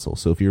one console.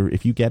 So if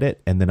you get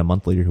it and then a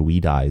month later your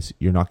Wii dies,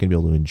 you're not going to be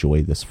able to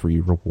enjoy this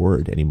free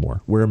reward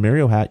anymore. Where a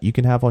Mario hat you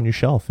can have on your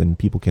shelf and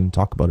people can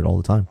talk about it all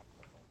the time.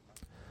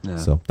 Yeah.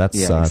 So that's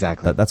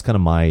exactly. That's kind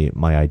of my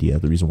idea,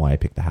 the reason why I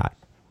picked the hat.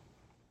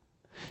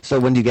 So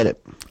when do you get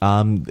it?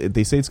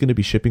 They say it's going to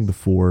be shipping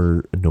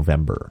before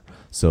November.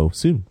 So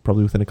soon,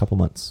 probably within a couple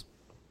months.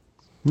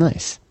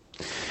 Nice.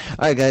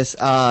 All right, guys.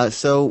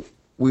 So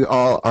we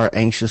all are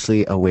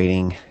anxiously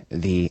awaiting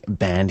the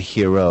Band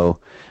Hero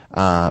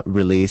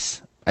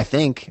release. I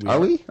think. Yeah. Are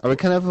we? Are we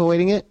kind of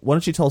awaiting it? Why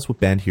don't you tell us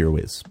what Band Hero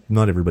is?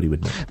 Not everybody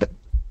would know.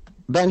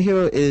 Band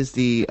Hero is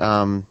the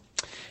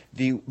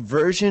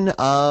version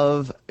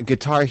of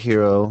Guitar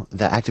Hero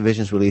that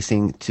Activision's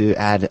releasing to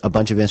add a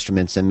bunch of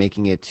instruments and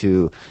making it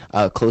to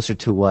closer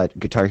to what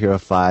Guitar Hero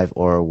 5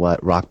 or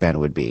what Rock Band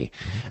would be.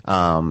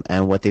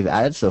 And what they've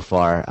added so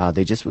far,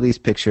 they just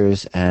released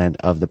pictures and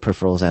of the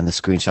peripherals and the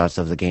screenshots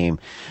of the game.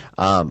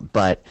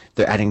 But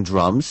they're adding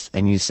drums,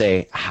 and you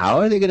say, how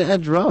are they going to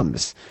add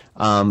drums?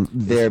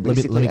 They're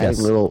basically adding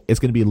little... It's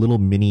going to be a little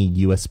mini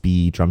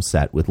USB drum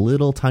set with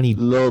little tiny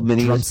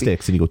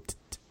drumsticks, and you go...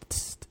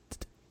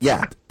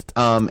 Yeah.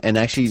 And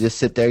actually you just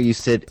sit there, you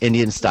sit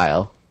Indian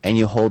style, and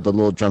you hold the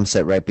little drum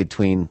set right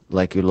between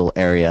like your little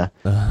area,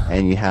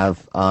 and you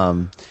have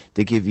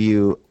they give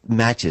you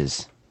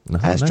matches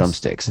as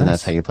drumsticks, and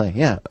that's how you play.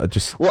 Yeah.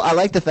 Well, I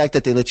like the fact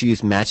that they let you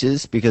use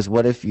matches, because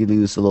what if you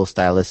lose a little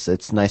stylus?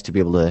 It's nice to be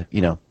able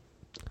to,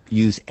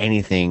 use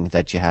anything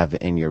that you have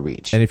in your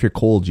reach. And if you're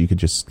cold, you could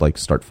just like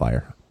start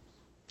fire.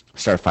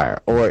 start a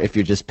fire. Or if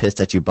you're just pissed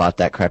that you bought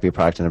that crappy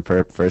product in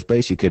the first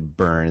place, you could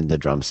burn the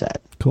drum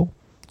set. Cool.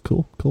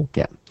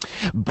 Yeah.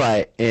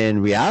 But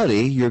in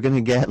reality, you're going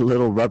to get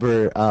little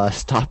rubber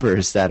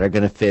stoppers that are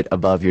going to fit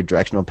above your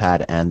directional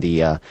pad and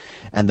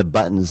the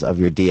buttons of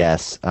your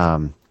DS,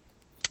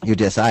 your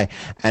DSi,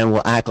 and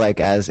will act like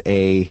as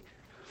a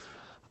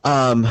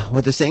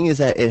what they're saying is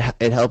that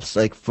it helps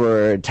like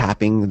for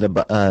tapping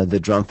the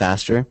drum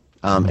faster.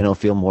 And it'll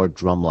feel more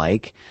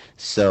drum-like,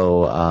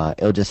 so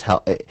it'll just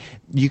help.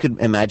 You could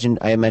imagine.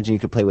 I imagine you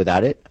could play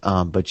without it,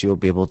 but you'll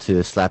be able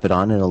to slap it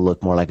on, and it'll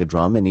look more like a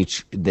drum. And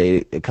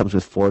it comes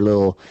with 4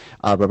 little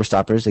rubber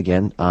stoppers.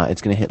 Again, it's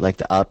going to hit like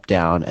the up,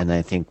 down, and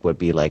I think would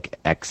be like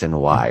X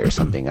and Y or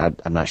something. I'm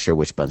not sure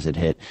which buttons it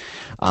hit,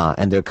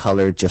 and they're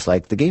colored just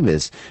like the game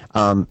is.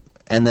 And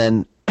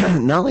then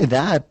not only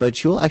that,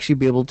 but you'll actually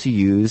be able to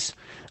use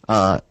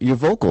your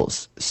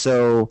vocals.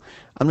 So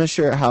I'm not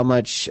sure how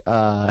much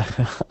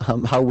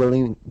how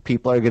willing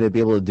people are going to be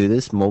able to do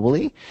this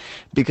mobily,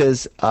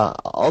 because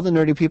all the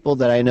nerdy people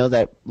that I know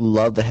that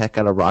love the heck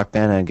out of Rock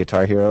Band and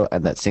Guitar Hero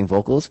and that sing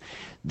vocals,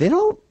 they're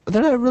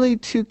not really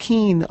too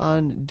keen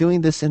on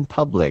doing this in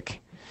public.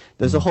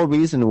 There's a whole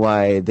reason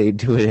why they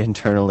do it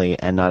internally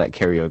and not at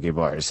karaoke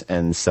bars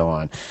and so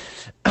on.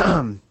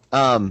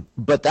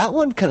 But that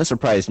one kind of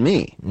surprised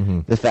me,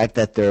 the fact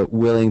that they're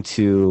willing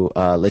to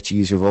let you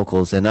use your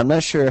vocals. And I'm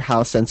not sure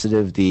how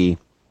sensitive the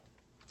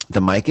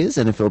mic is,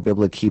 and if it'll be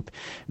able to keep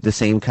the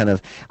same kind of.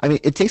 I mean,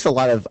 it takes a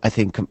lot of, I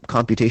think,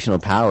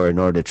 computational power in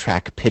order to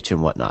track pitch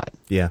and whatnot.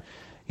 Yeah.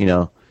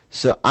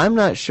 So I'm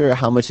not sure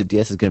how much the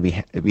DS is going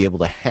to be able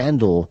to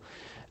handle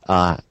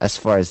as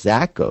far as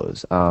that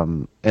goes.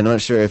 And I'm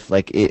not sure if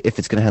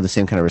it's going to have the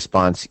same kind of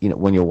response.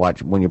 When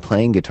you're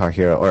playing Guitar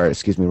Hero or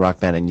Rock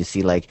Band, and you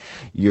see like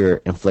your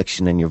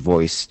inflection and your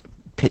voice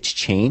pitch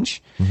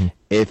change.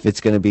 If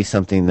it's going to be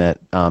something that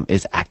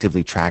is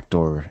actively tracked,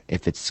 or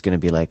if it's going to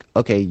be like,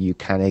 okay, you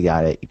kind of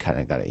got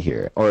it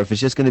here, or if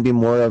it's just going to be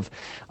more of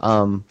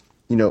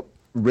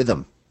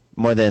rhythm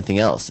more than anything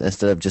else.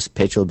 Instead of just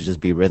pitch, it'll just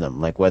be rhythm,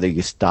 like whether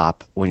you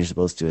stop when you're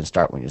supposed to and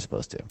start when you're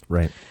supposed to.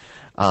 Right.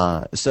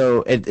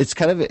 So it's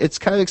kind of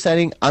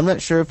exciting. I'm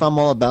not sure if I'm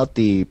all about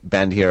the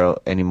Band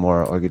Hero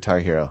anymore or Guitar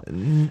Hero.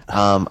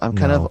 I'm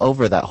kind of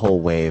over that whole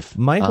wave.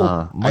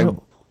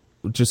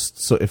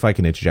 Just so if I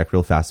can interject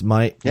real fast,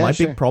 my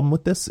big problem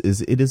with this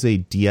is it is a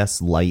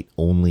DS Lite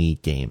only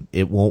game.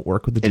 It won't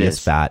work with the DS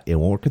Fat. It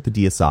won't work with the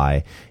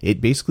DSi. It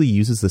basically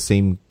uses the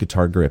same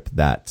guitar grip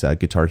that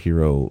Guitar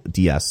Hero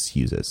DS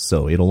uses.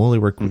 So it'll only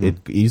work. It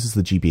uses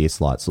the GBA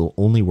slot, so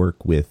it'll only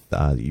work with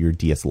your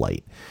DS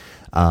Lite.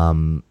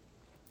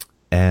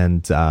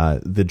 And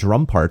the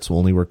drum parts will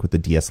only work with the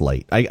DS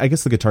Lite. I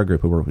guess the guitar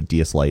grip would work with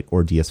DS Lite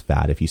or DS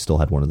Fat if you still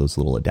had one of those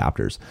little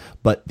adapters.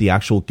 But the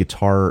actual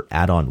guitar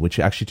add-on, which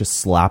actually just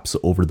slaps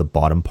over the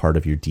bottom part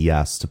of your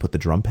DS to put the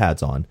drum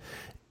pads on,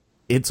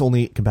 it's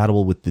only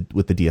compatible with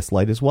the DS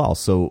Lite as well.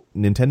 So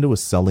Nintendo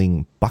is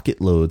selling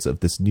bucket loads of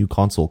this new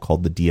console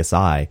called the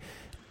DSi,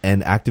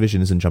 and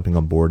Activision isn't jumping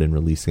on board and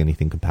releasing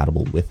anything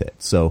compatible with it.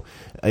 So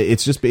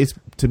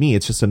to me,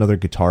 it's just another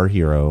Guitar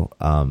Hero,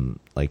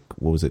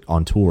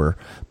 on tour,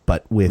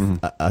 but with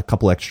a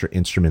couple extra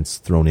instruments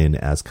thrown in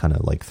as kind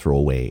of like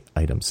throwaway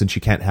items, since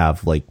you can't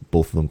have like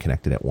both of them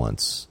connected at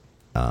once.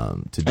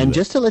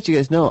 Just to let you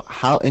guys know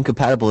how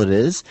incompatible it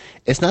is,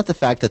 it's not the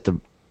fact that the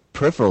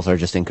peripherals are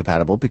just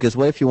incompatible, because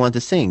what if you want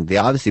to sing? They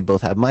obviously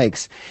both have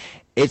mics.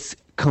 It's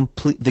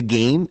complete. The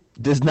game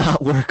does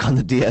not work on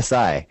the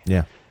DSi.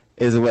 Yeah.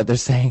 Is what they're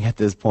saying at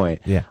this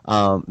point. Yeah.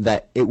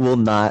 That it will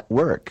not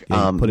work.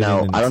 Yeah,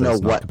 now, I don't know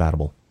what.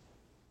 Compatible.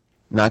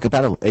 Not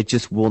compatible. It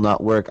just will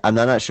not work. I'm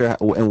not sure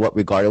in what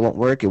regard it won't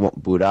work. It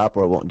won't boot up,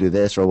 or it won't do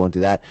this, or it won't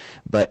do that.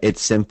 But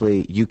it's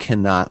simply, you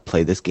cannot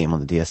play this game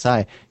on the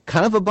DSi.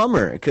 Kind of a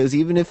bummer, because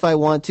even if I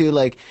want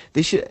to,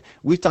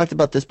 we've talked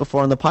about this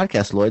before on the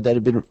podcast, Lloyd, that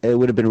it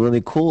would have been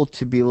really cool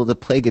to be able to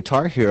play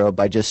Guitar Hero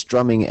by just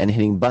strumming and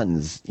hitting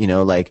buttons.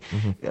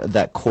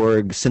 That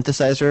Korg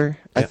synthesizer,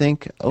 I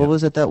think. What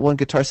was it? That one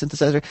guitar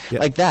synthesizer?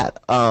 Like that.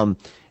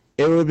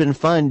 It would have been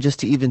fun just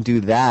to even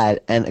do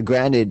that, and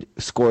granted,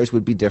 scores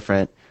would be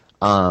different,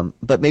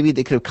 but maybe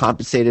they could have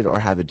compensated or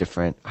have a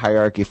different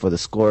hierarchy for the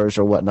scores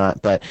or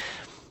whatnot. But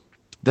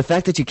the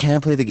fact that you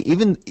can't play the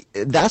game,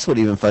 that's what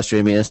even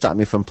frustrated me and stopped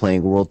me from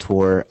playing World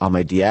Tour on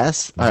my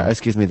DS.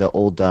 The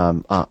old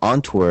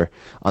On Tour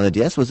on the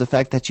DS, was the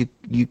fact that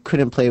you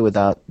couldn't play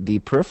without the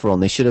peripheral,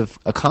 and they should have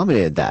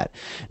accommodated that.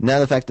 Now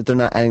the fact that they're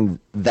not adding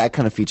that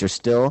kind of feature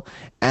still,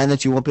 and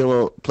that you won't be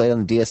able to play it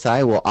on the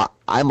DSi, well,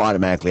 I'm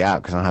automatically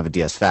out because I don't have a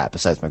DS Fat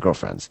besides my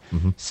girlfriend's.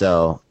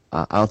 So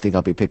I don't think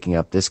I'll be picking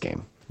up this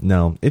game.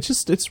 No,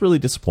 it's really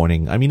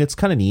disappointing. I mean, it's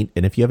kind of neat,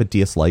 and if you have a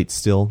DS Lite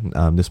still,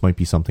 this might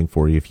be something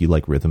for you if you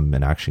like rhythm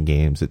and action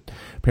games.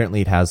 Apparently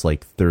it has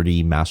like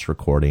 30 mass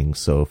recordings,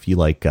 so if you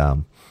like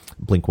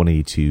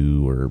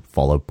Blink-182 or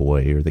Fall Out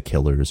Boy or The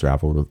Killers or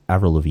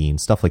Avril Lavigne,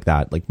 stuff like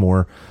that, like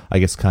more, I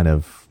guess, kind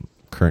of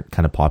current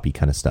kind of poppy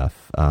kind of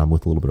stuff,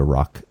 with a little bit of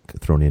rock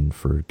thrown in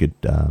for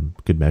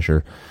good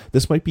measure.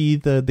 This might be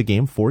the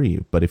game for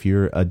you. But if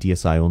you're a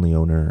DSi only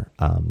owner,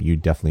 you're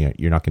not going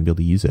to be able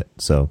to use it.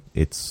 So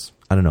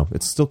I don't know.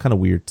 It's still kind of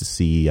weird to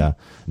see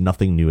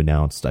nothing new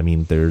announced. I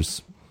mean,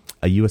 there's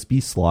a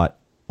USB slot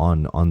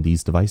on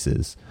these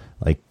devices.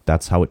 Like,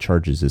 that's how it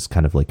charges, is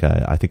kind of like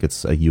I think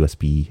it's a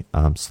USB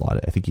slot.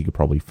 I think you could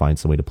probably find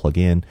some way to plug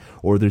in,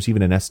 or there's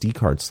even an SD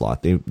card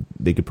slot.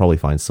 They could probably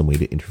find some way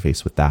to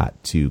interface with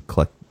that to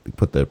put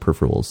the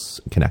peripherals,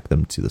 connect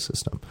them to the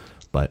system.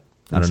 But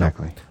I don't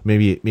know.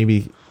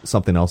 Maybe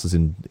something else is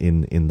in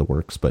the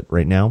works. But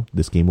right now,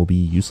 this game will be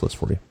useless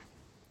for you.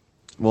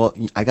 Well,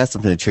 I got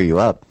something to cheer you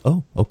up.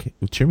 Oh, okay.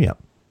 Well, cheer me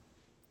up.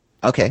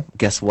 Okay,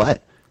 guess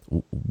what?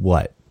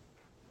 What?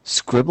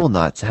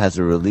 Scribblenauts has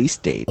a release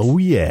date. Oh,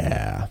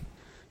 yeah.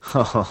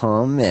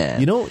 Oh, man.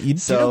 Do you know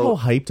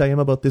how hyped I am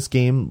about this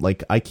game?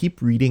 Like, I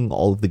keep reading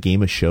all of the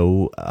Game of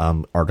Show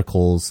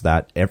articles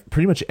that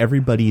pretty much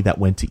everybody that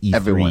went to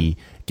E3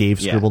 gave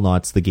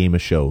Scribblenauts the Game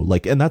of Show.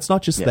 Like, and that's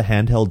not just the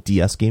handheld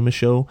DS Game of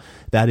Show.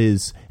 That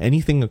is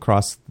anything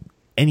across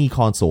any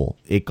console,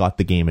 it got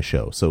the Game of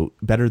Show. So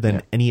better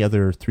than any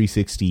other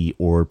 360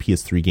 or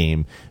PS3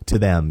 game, to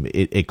them,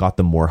 it got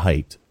them more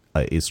hyped.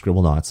 Is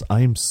Scribblenauts.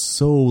 I am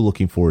so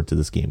looking forward to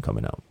this game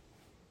coming out.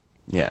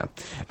 Yeah,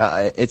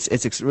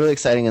 it's really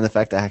exciting, and the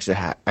fact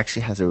that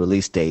actually has a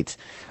release date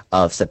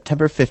of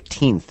September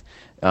 15th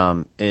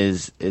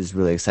is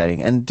really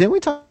exciting. And didn't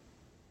we talk?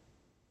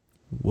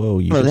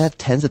 Whoa! They have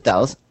tens of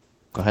thousands.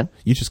 Go ahead.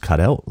 You just cut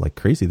out like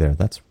crazy there.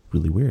 That's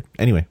really weird.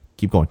 Anyway,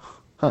 keep going.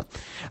 Huh.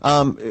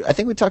 I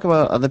think we talked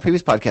about on the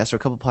previous podcast or a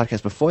couple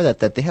podcasts before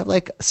that they have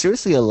like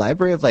seriously a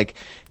library of like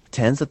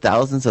tens of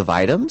thousands of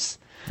items.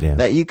 Yeah.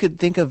 That you could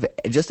think of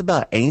just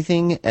about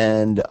anything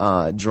and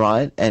draw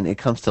it, and it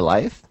comes to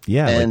life.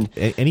 Yeah, and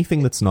like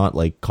anything that's not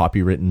like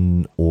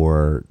copywritten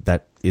or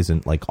that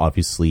isn't like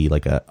obviously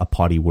like a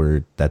potty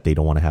word that they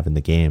don't want to have in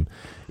the game,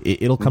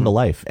 it'll come to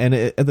life. And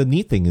the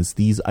neat thing is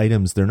these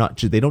items,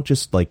 they don't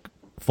just like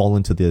fall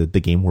into the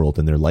game world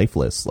and they're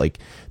lifeless. Like,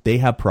 they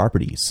have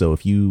properties. So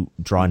if you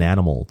draw an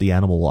animal, the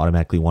animal will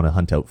automatically want to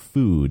hunt out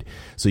food.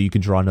 So you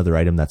can draw another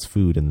item that's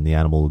food, and the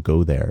animal will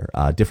go there.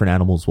 Different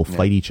animals will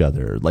fight each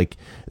other. Like,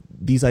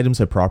 these items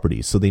have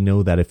properties. So they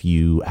know that if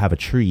you have a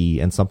tree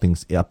and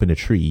something's up in a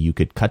tree, you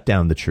could cut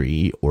down the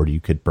tree, or you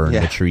could burn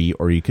the tree,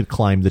 or you could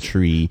climb the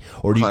tree,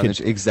 or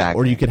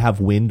you could have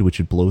wind, which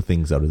would blow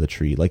things out of the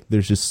tree. Like,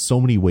 there's just so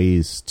many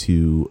ways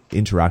to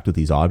interact with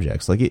these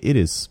objects. Like, it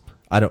is.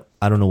 I don't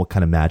know what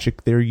kind of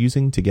magic they're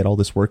using to get all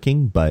this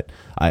working, but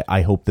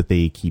I hope that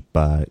they keep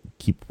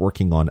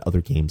working on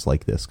other games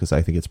like this, because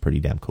I think it's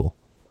pretty damn cool.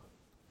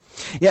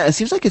 Yeah, it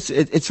seems like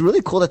it's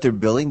really cool that they're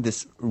building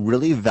this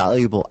really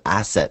valuable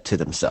asset to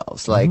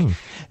themselves. Like,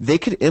 they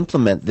could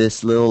implement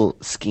this little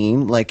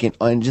scheme like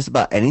on just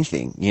about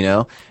anything, you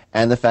know?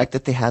 And the fact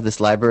that they have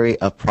this library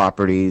of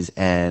properties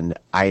and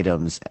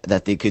items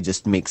that they could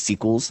just make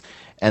sequels,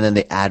 and then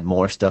they add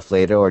more stuff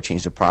later or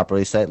change the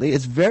property slightly.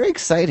 It's very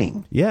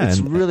exciting. Yeah. It's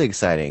really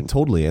exciting.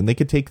 Totally. And they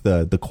could take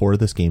the core of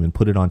this game and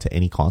put it onto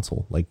any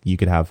console. Like, you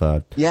could have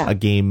a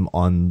game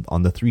on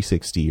the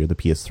 360 or the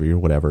PS3 or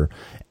whatever,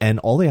 and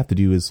all they have to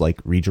do is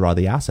like redraw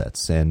the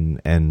assets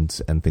and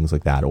things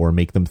like that, or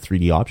make them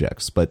 3D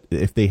objects. But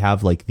if they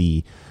have like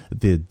the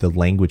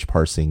language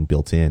parsing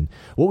built in,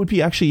 what would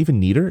be actually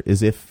even neater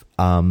is if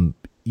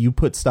you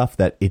put stuff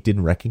that it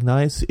didn't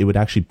recognize, it would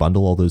actually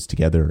bundle all those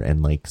together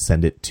and like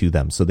send it to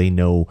them, so they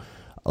know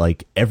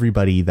like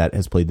everybody that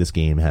has played this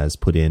game has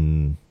put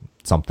in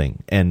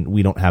something, and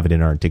we don't have it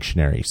in our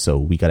dictionary, so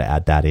we got to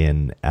add that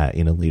in a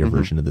later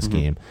version of this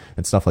game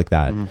and stuff like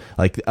that.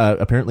 Like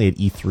apparently at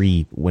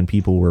E3, when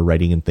people were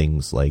writing in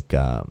things like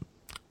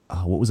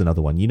what was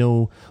another one? You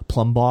know,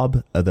 Plumb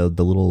Bob, the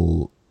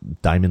little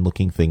diamond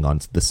looking thing on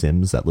The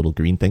Sims, that little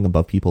green thing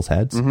above people's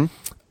heads.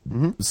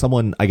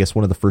 Someone, I guess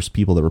one of the first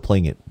people that were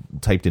playing it,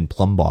 typed in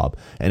Plumb Bob,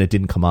 and it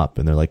didn't come up,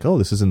 and they're like, oh,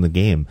 this is in the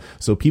game.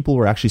 So people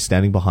were actually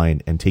standing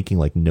behind and taking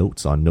like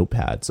notes on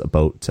notepads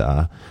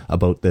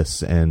about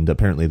this, and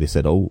apparently they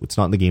said, oh, it's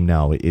not in the game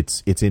now,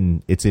 it's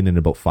in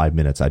about 5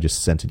 minutes. I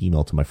just sent an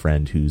email to my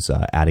friend who's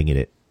adding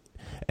it,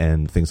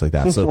 and things like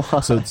that.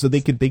 So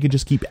they could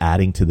just keep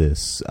adding to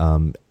this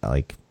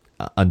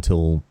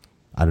until,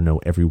 I don't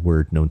know, every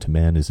word known to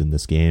man is in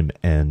this game.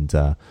 And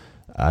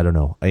I don't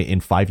know, in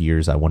 5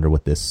 years, I wonder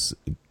what this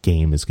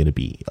game is going to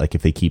be like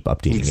if they keep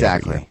updating it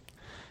every year.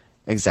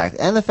 Exactly.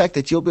 And the fact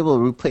that you'll be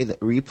able to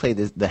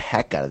replay the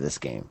heck out of this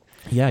game.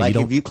 Yeah, like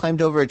if you climbed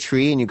over a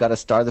tree and you got a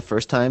star the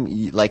first time,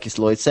 like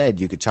Lloyd said,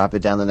 you could chop it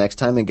down the next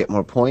time and get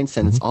more points,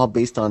 and it's all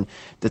based on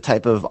the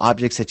type of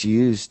objects that you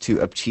use to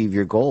achieve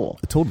your goal.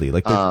 Totally.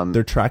 Like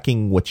they're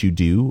tracking what you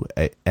do,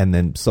 and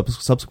then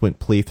subsequent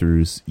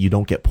playthroughs, you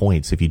don't get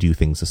points if you do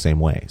things the same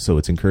way. So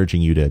it's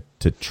encouraging you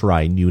to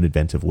try new and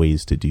inventive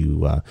ways to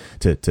do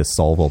to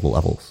solve all the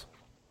levels.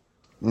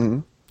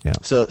 Yeah.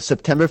 So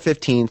September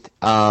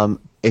 15th,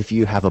 if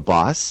you have a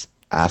boss,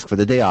 ask for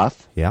the day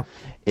off. Yeah.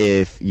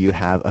 If you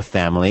have a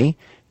family,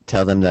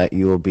 tell them that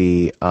you will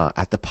be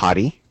at the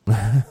potty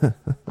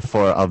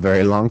for a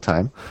very long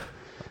time.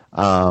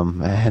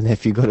 And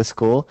if you go to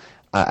school,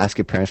 ask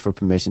your parents for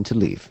permission to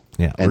leave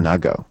and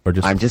not go. Or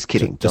I'm just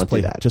kidding. Don't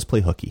play do that. Just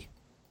play hooky.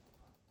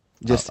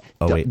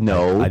 Wait.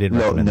 No. I didn't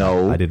recommend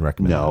that. I didn't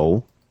recommend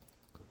that.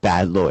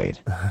 Bad Lloyd.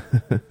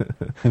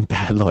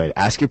 Bad Lloyd.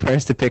 Ask your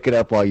parents to pick it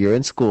up while you're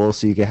in school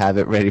so you can have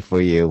it ready for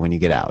you when you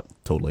get out.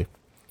 Totally.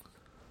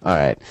 All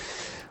right.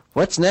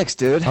 What's next,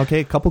 dude?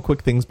 Okay, a couple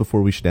quick things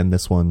before we should end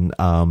this one.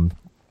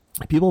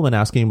 People have been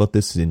asking about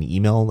this in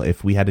email,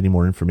 if we had any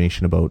more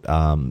information about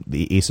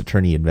the Ace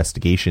Attorney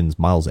Investigations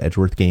Miles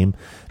Edgeworth game.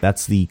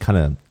 That's the kind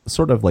of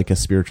sort of like a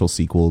spiritual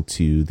sequel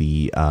to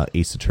the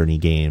Ace Attorney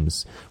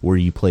games where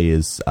you play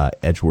as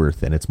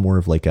Edgeworth, and it's more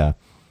of like a,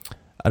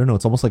 I don't know,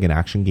 it's almost like an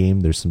action game.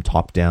 There's some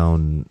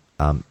top-down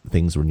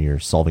things when you're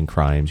solving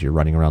crimes, you're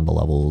running around the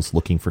levels,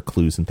 looking for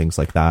clues and things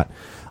like that.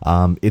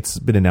 It's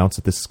been announced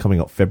that this is coming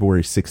out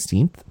February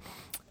 16th.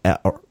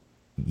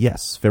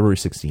 Yes, February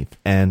 16th.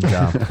 And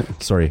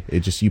sorry,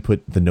 you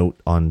put the note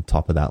on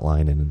top of that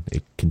line and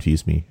it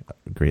confused me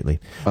greatly.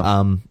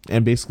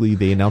 And basically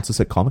they announced this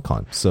at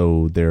Comic-Con.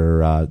 So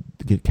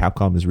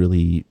Capcom is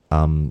really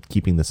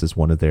keeping this as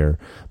one of their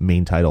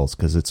main titles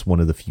because it's one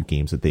of the few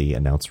games that they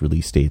announced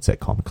release dates at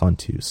Comic-Con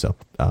too. So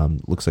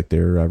looks like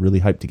they're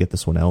really hyped to get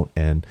this one out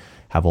and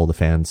have all the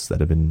fans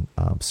that have been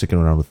sticking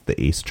around with the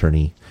Ace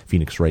Attorney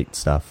Phoenix Wright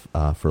stuff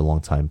for a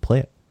long time play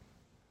it.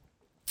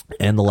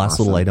 And the last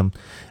little item,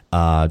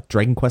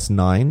 Dragon Quest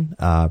IX,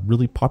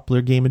 really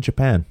popular game in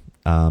Japan.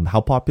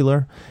 How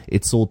popular?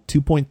 It sold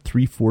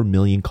 2.34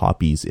 million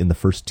copies in the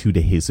first 2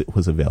 days it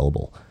was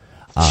available.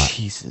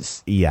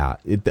 Jesus. Yeah.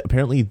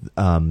 Apparently,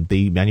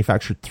 they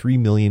manufactured 3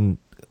 million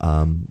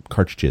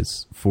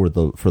cartridges for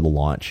the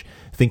launch,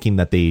 thinking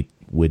that they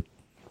would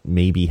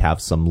maybe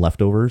have some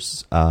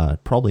leftovers.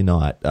 Probably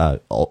not.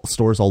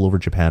 Stores all over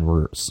Japan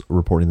were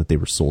reporting that they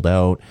were sold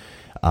out.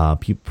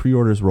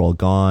 Pre-orders were all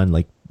gone.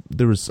 Like,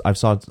 I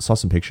saw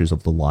some pictures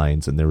of the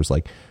lines, and there was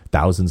like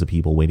thousands of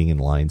people waiting in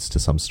lines to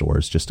some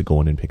stores just to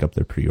go in and pick up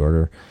their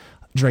pre-order.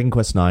 Dragon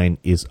Quest IX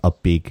is a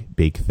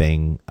big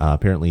thing.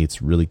 Apparently it's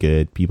really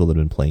good. People that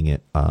have been playing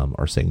it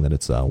are saying that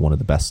it's one of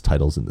the best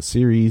titles in the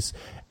series,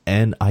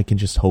 and I can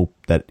just hope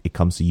that it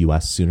comes to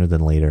US sooner than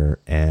later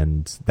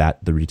and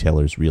that the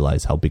retailers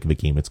realize how big of a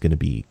game it's going to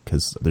be,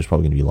 because there's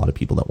probably going to be a lot of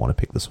people that want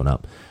to pick this one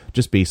up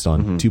just based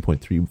on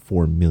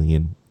 2.34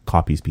 million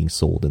copies being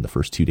sold in the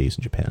first 2 days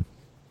in Japan.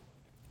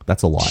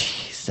 That's a lot.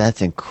 Jeez,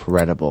 that's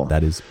incredible.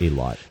 That is a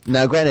lot.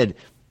 Now, granted,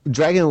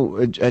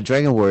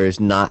 Dragon Warrior is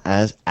not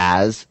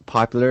as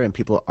popular, and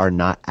people are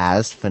not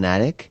as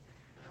fanatic.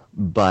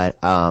 But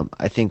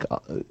I think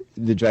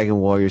the Dragon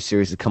Warrior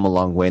series has come a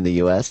long way in the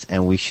U.S.,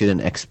 and we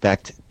shouldn't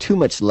expect too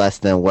much less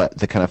than what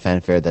the kind of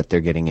fanfare that they're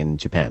getting in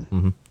Japan.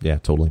 Mm-hmm. Yeah,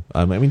 totally.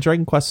 I mean,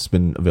 Dragon Quest has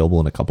been available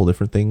in a couple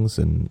different things,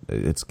 and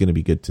it's going to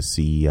be good to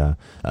see a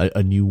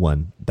new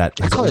one. I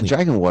called it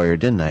Dragon Warrior,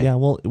 didn't I? Yeah,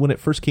 well, when it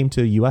first came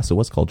to U.S., it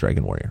was called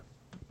Dragon Warrior.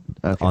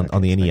 Okay,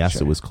 on the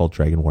NES, it was called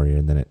Dragon Warrior,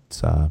 and then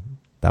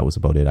that was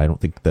about it. I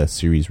don't think the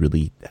series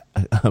really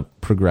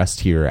progressed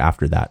here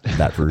after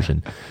that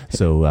version.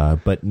 So,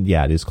 but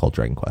yeah, it is called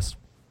Dragon Quest.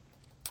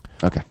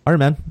 Okay. All right,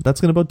 man. That's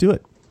going to about do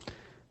it.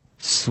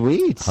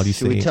 Sweet. How do you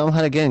Should we tell them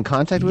how to get in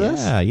contact with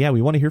us? Yeah,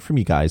 we want to hear from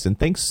you guys. And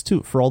thanks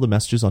for all the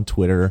messages on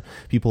Twitter.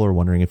 People are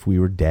wondering if we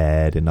were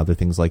dead and other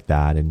things like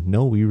that. And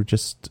no, we were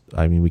just,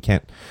 we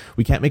can't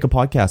make a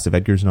podcast if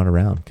Edgar's not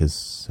around,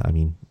 because, I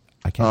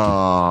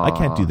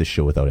can't do this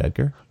show without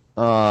Edgar.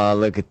 Oh,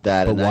 look at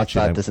that! But and I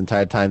thought this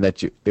entire time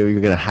that you were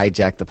going to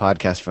hijack the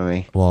podcast from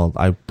me. Well,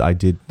 I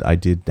did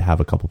have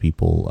a couple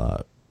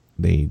people.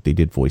 They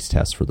did voice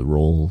tests for the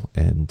role,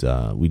 and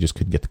we just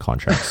couldn't get the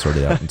contract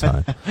sorted out in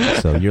time.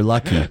 So you're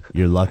lucky.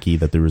 You're lucky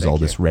that there was all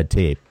this red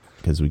tape,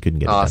 because we couldn't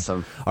get it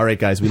awesome. Done. All right,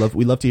 guys, we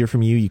love to hear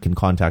from you. You can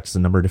contact us a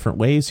number of different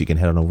ways. You can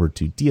head on over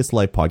to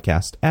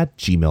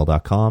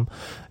dslivepodcast@gmail.com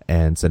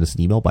and send us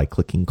an email by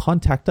clicking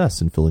Contact Us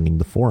and filling in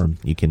the form.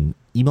 You can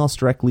email us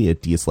directly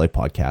at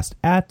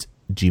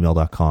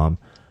dslivepodcast@gmail.com,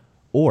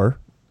 or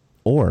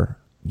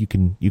you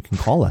can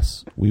call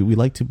us. We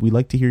like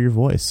to hear your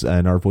voice,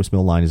 and our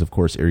voicemail line is, of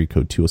course, area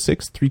code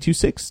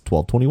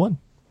 206-326-1221.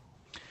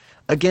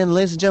 Again,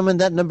 ladies and gentlemen,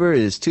 that number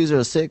is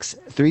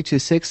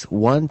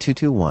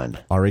 206-326-1221.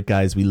 All right,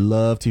 guys, we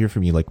love to hear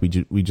from you, like we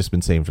just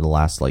been saying for the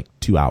last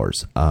 2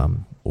 hours,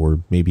 or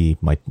maybe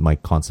my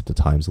concept of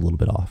time is a little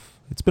bit off.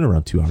 It's been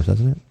around 2 hours,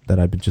 hasn't it, that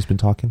I've just been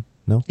talking?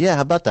 No? Yeah,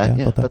 how about that?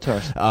 Yeah, about 2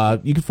 hours.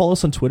 You can follow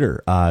us on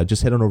Twitter.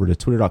 Just head on over to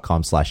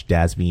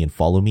twitter.com/DazMe and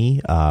follow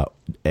me.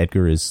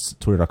 Edgar is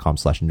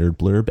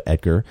twitter.com/nerdblurb,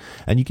 Edgar.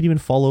 And you can even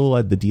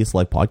follow the DS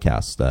Live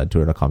podcast,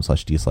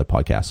 twitter.com/DS Live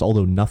podcast.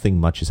 Although nothing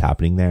much is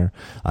happening there.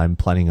 I'm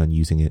planning on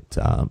using it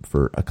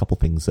for a couple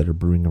things that are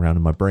brewing around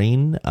in my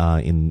brain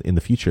in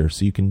the future.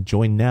 So you can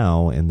join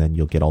now, and then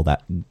you'll get all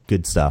that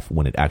good stuff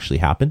when it actually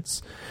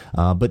happens.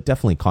 But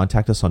definitely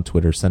contact us on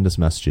Twitter. Send us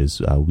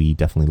messages. We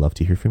definitely love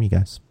to hear from you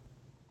guys.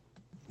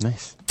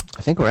 Nice.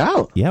 I think we're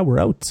out. Yeah, we're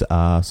out.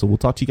 So we'll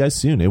talk to you guys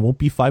soon. It won't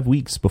be 5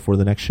 weeks before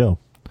the next show.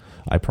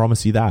 I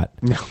promise you that.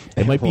 No,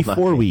 it might be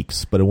 4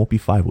 weeks, but it won't be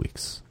 5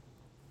 weeks.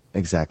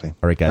 Exactly.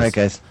 All right, guys. All right,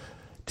 guys.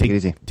 Take it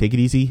easy. Take it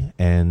easy,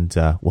 and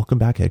welcome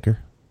back, Edgar.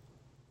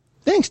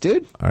 Thanks,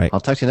 dude. All right. I'll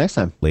talk to you next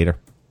time. Later.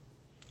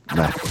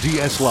 Bye.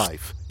 DS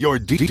Life, your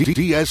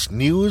DS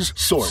News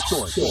source.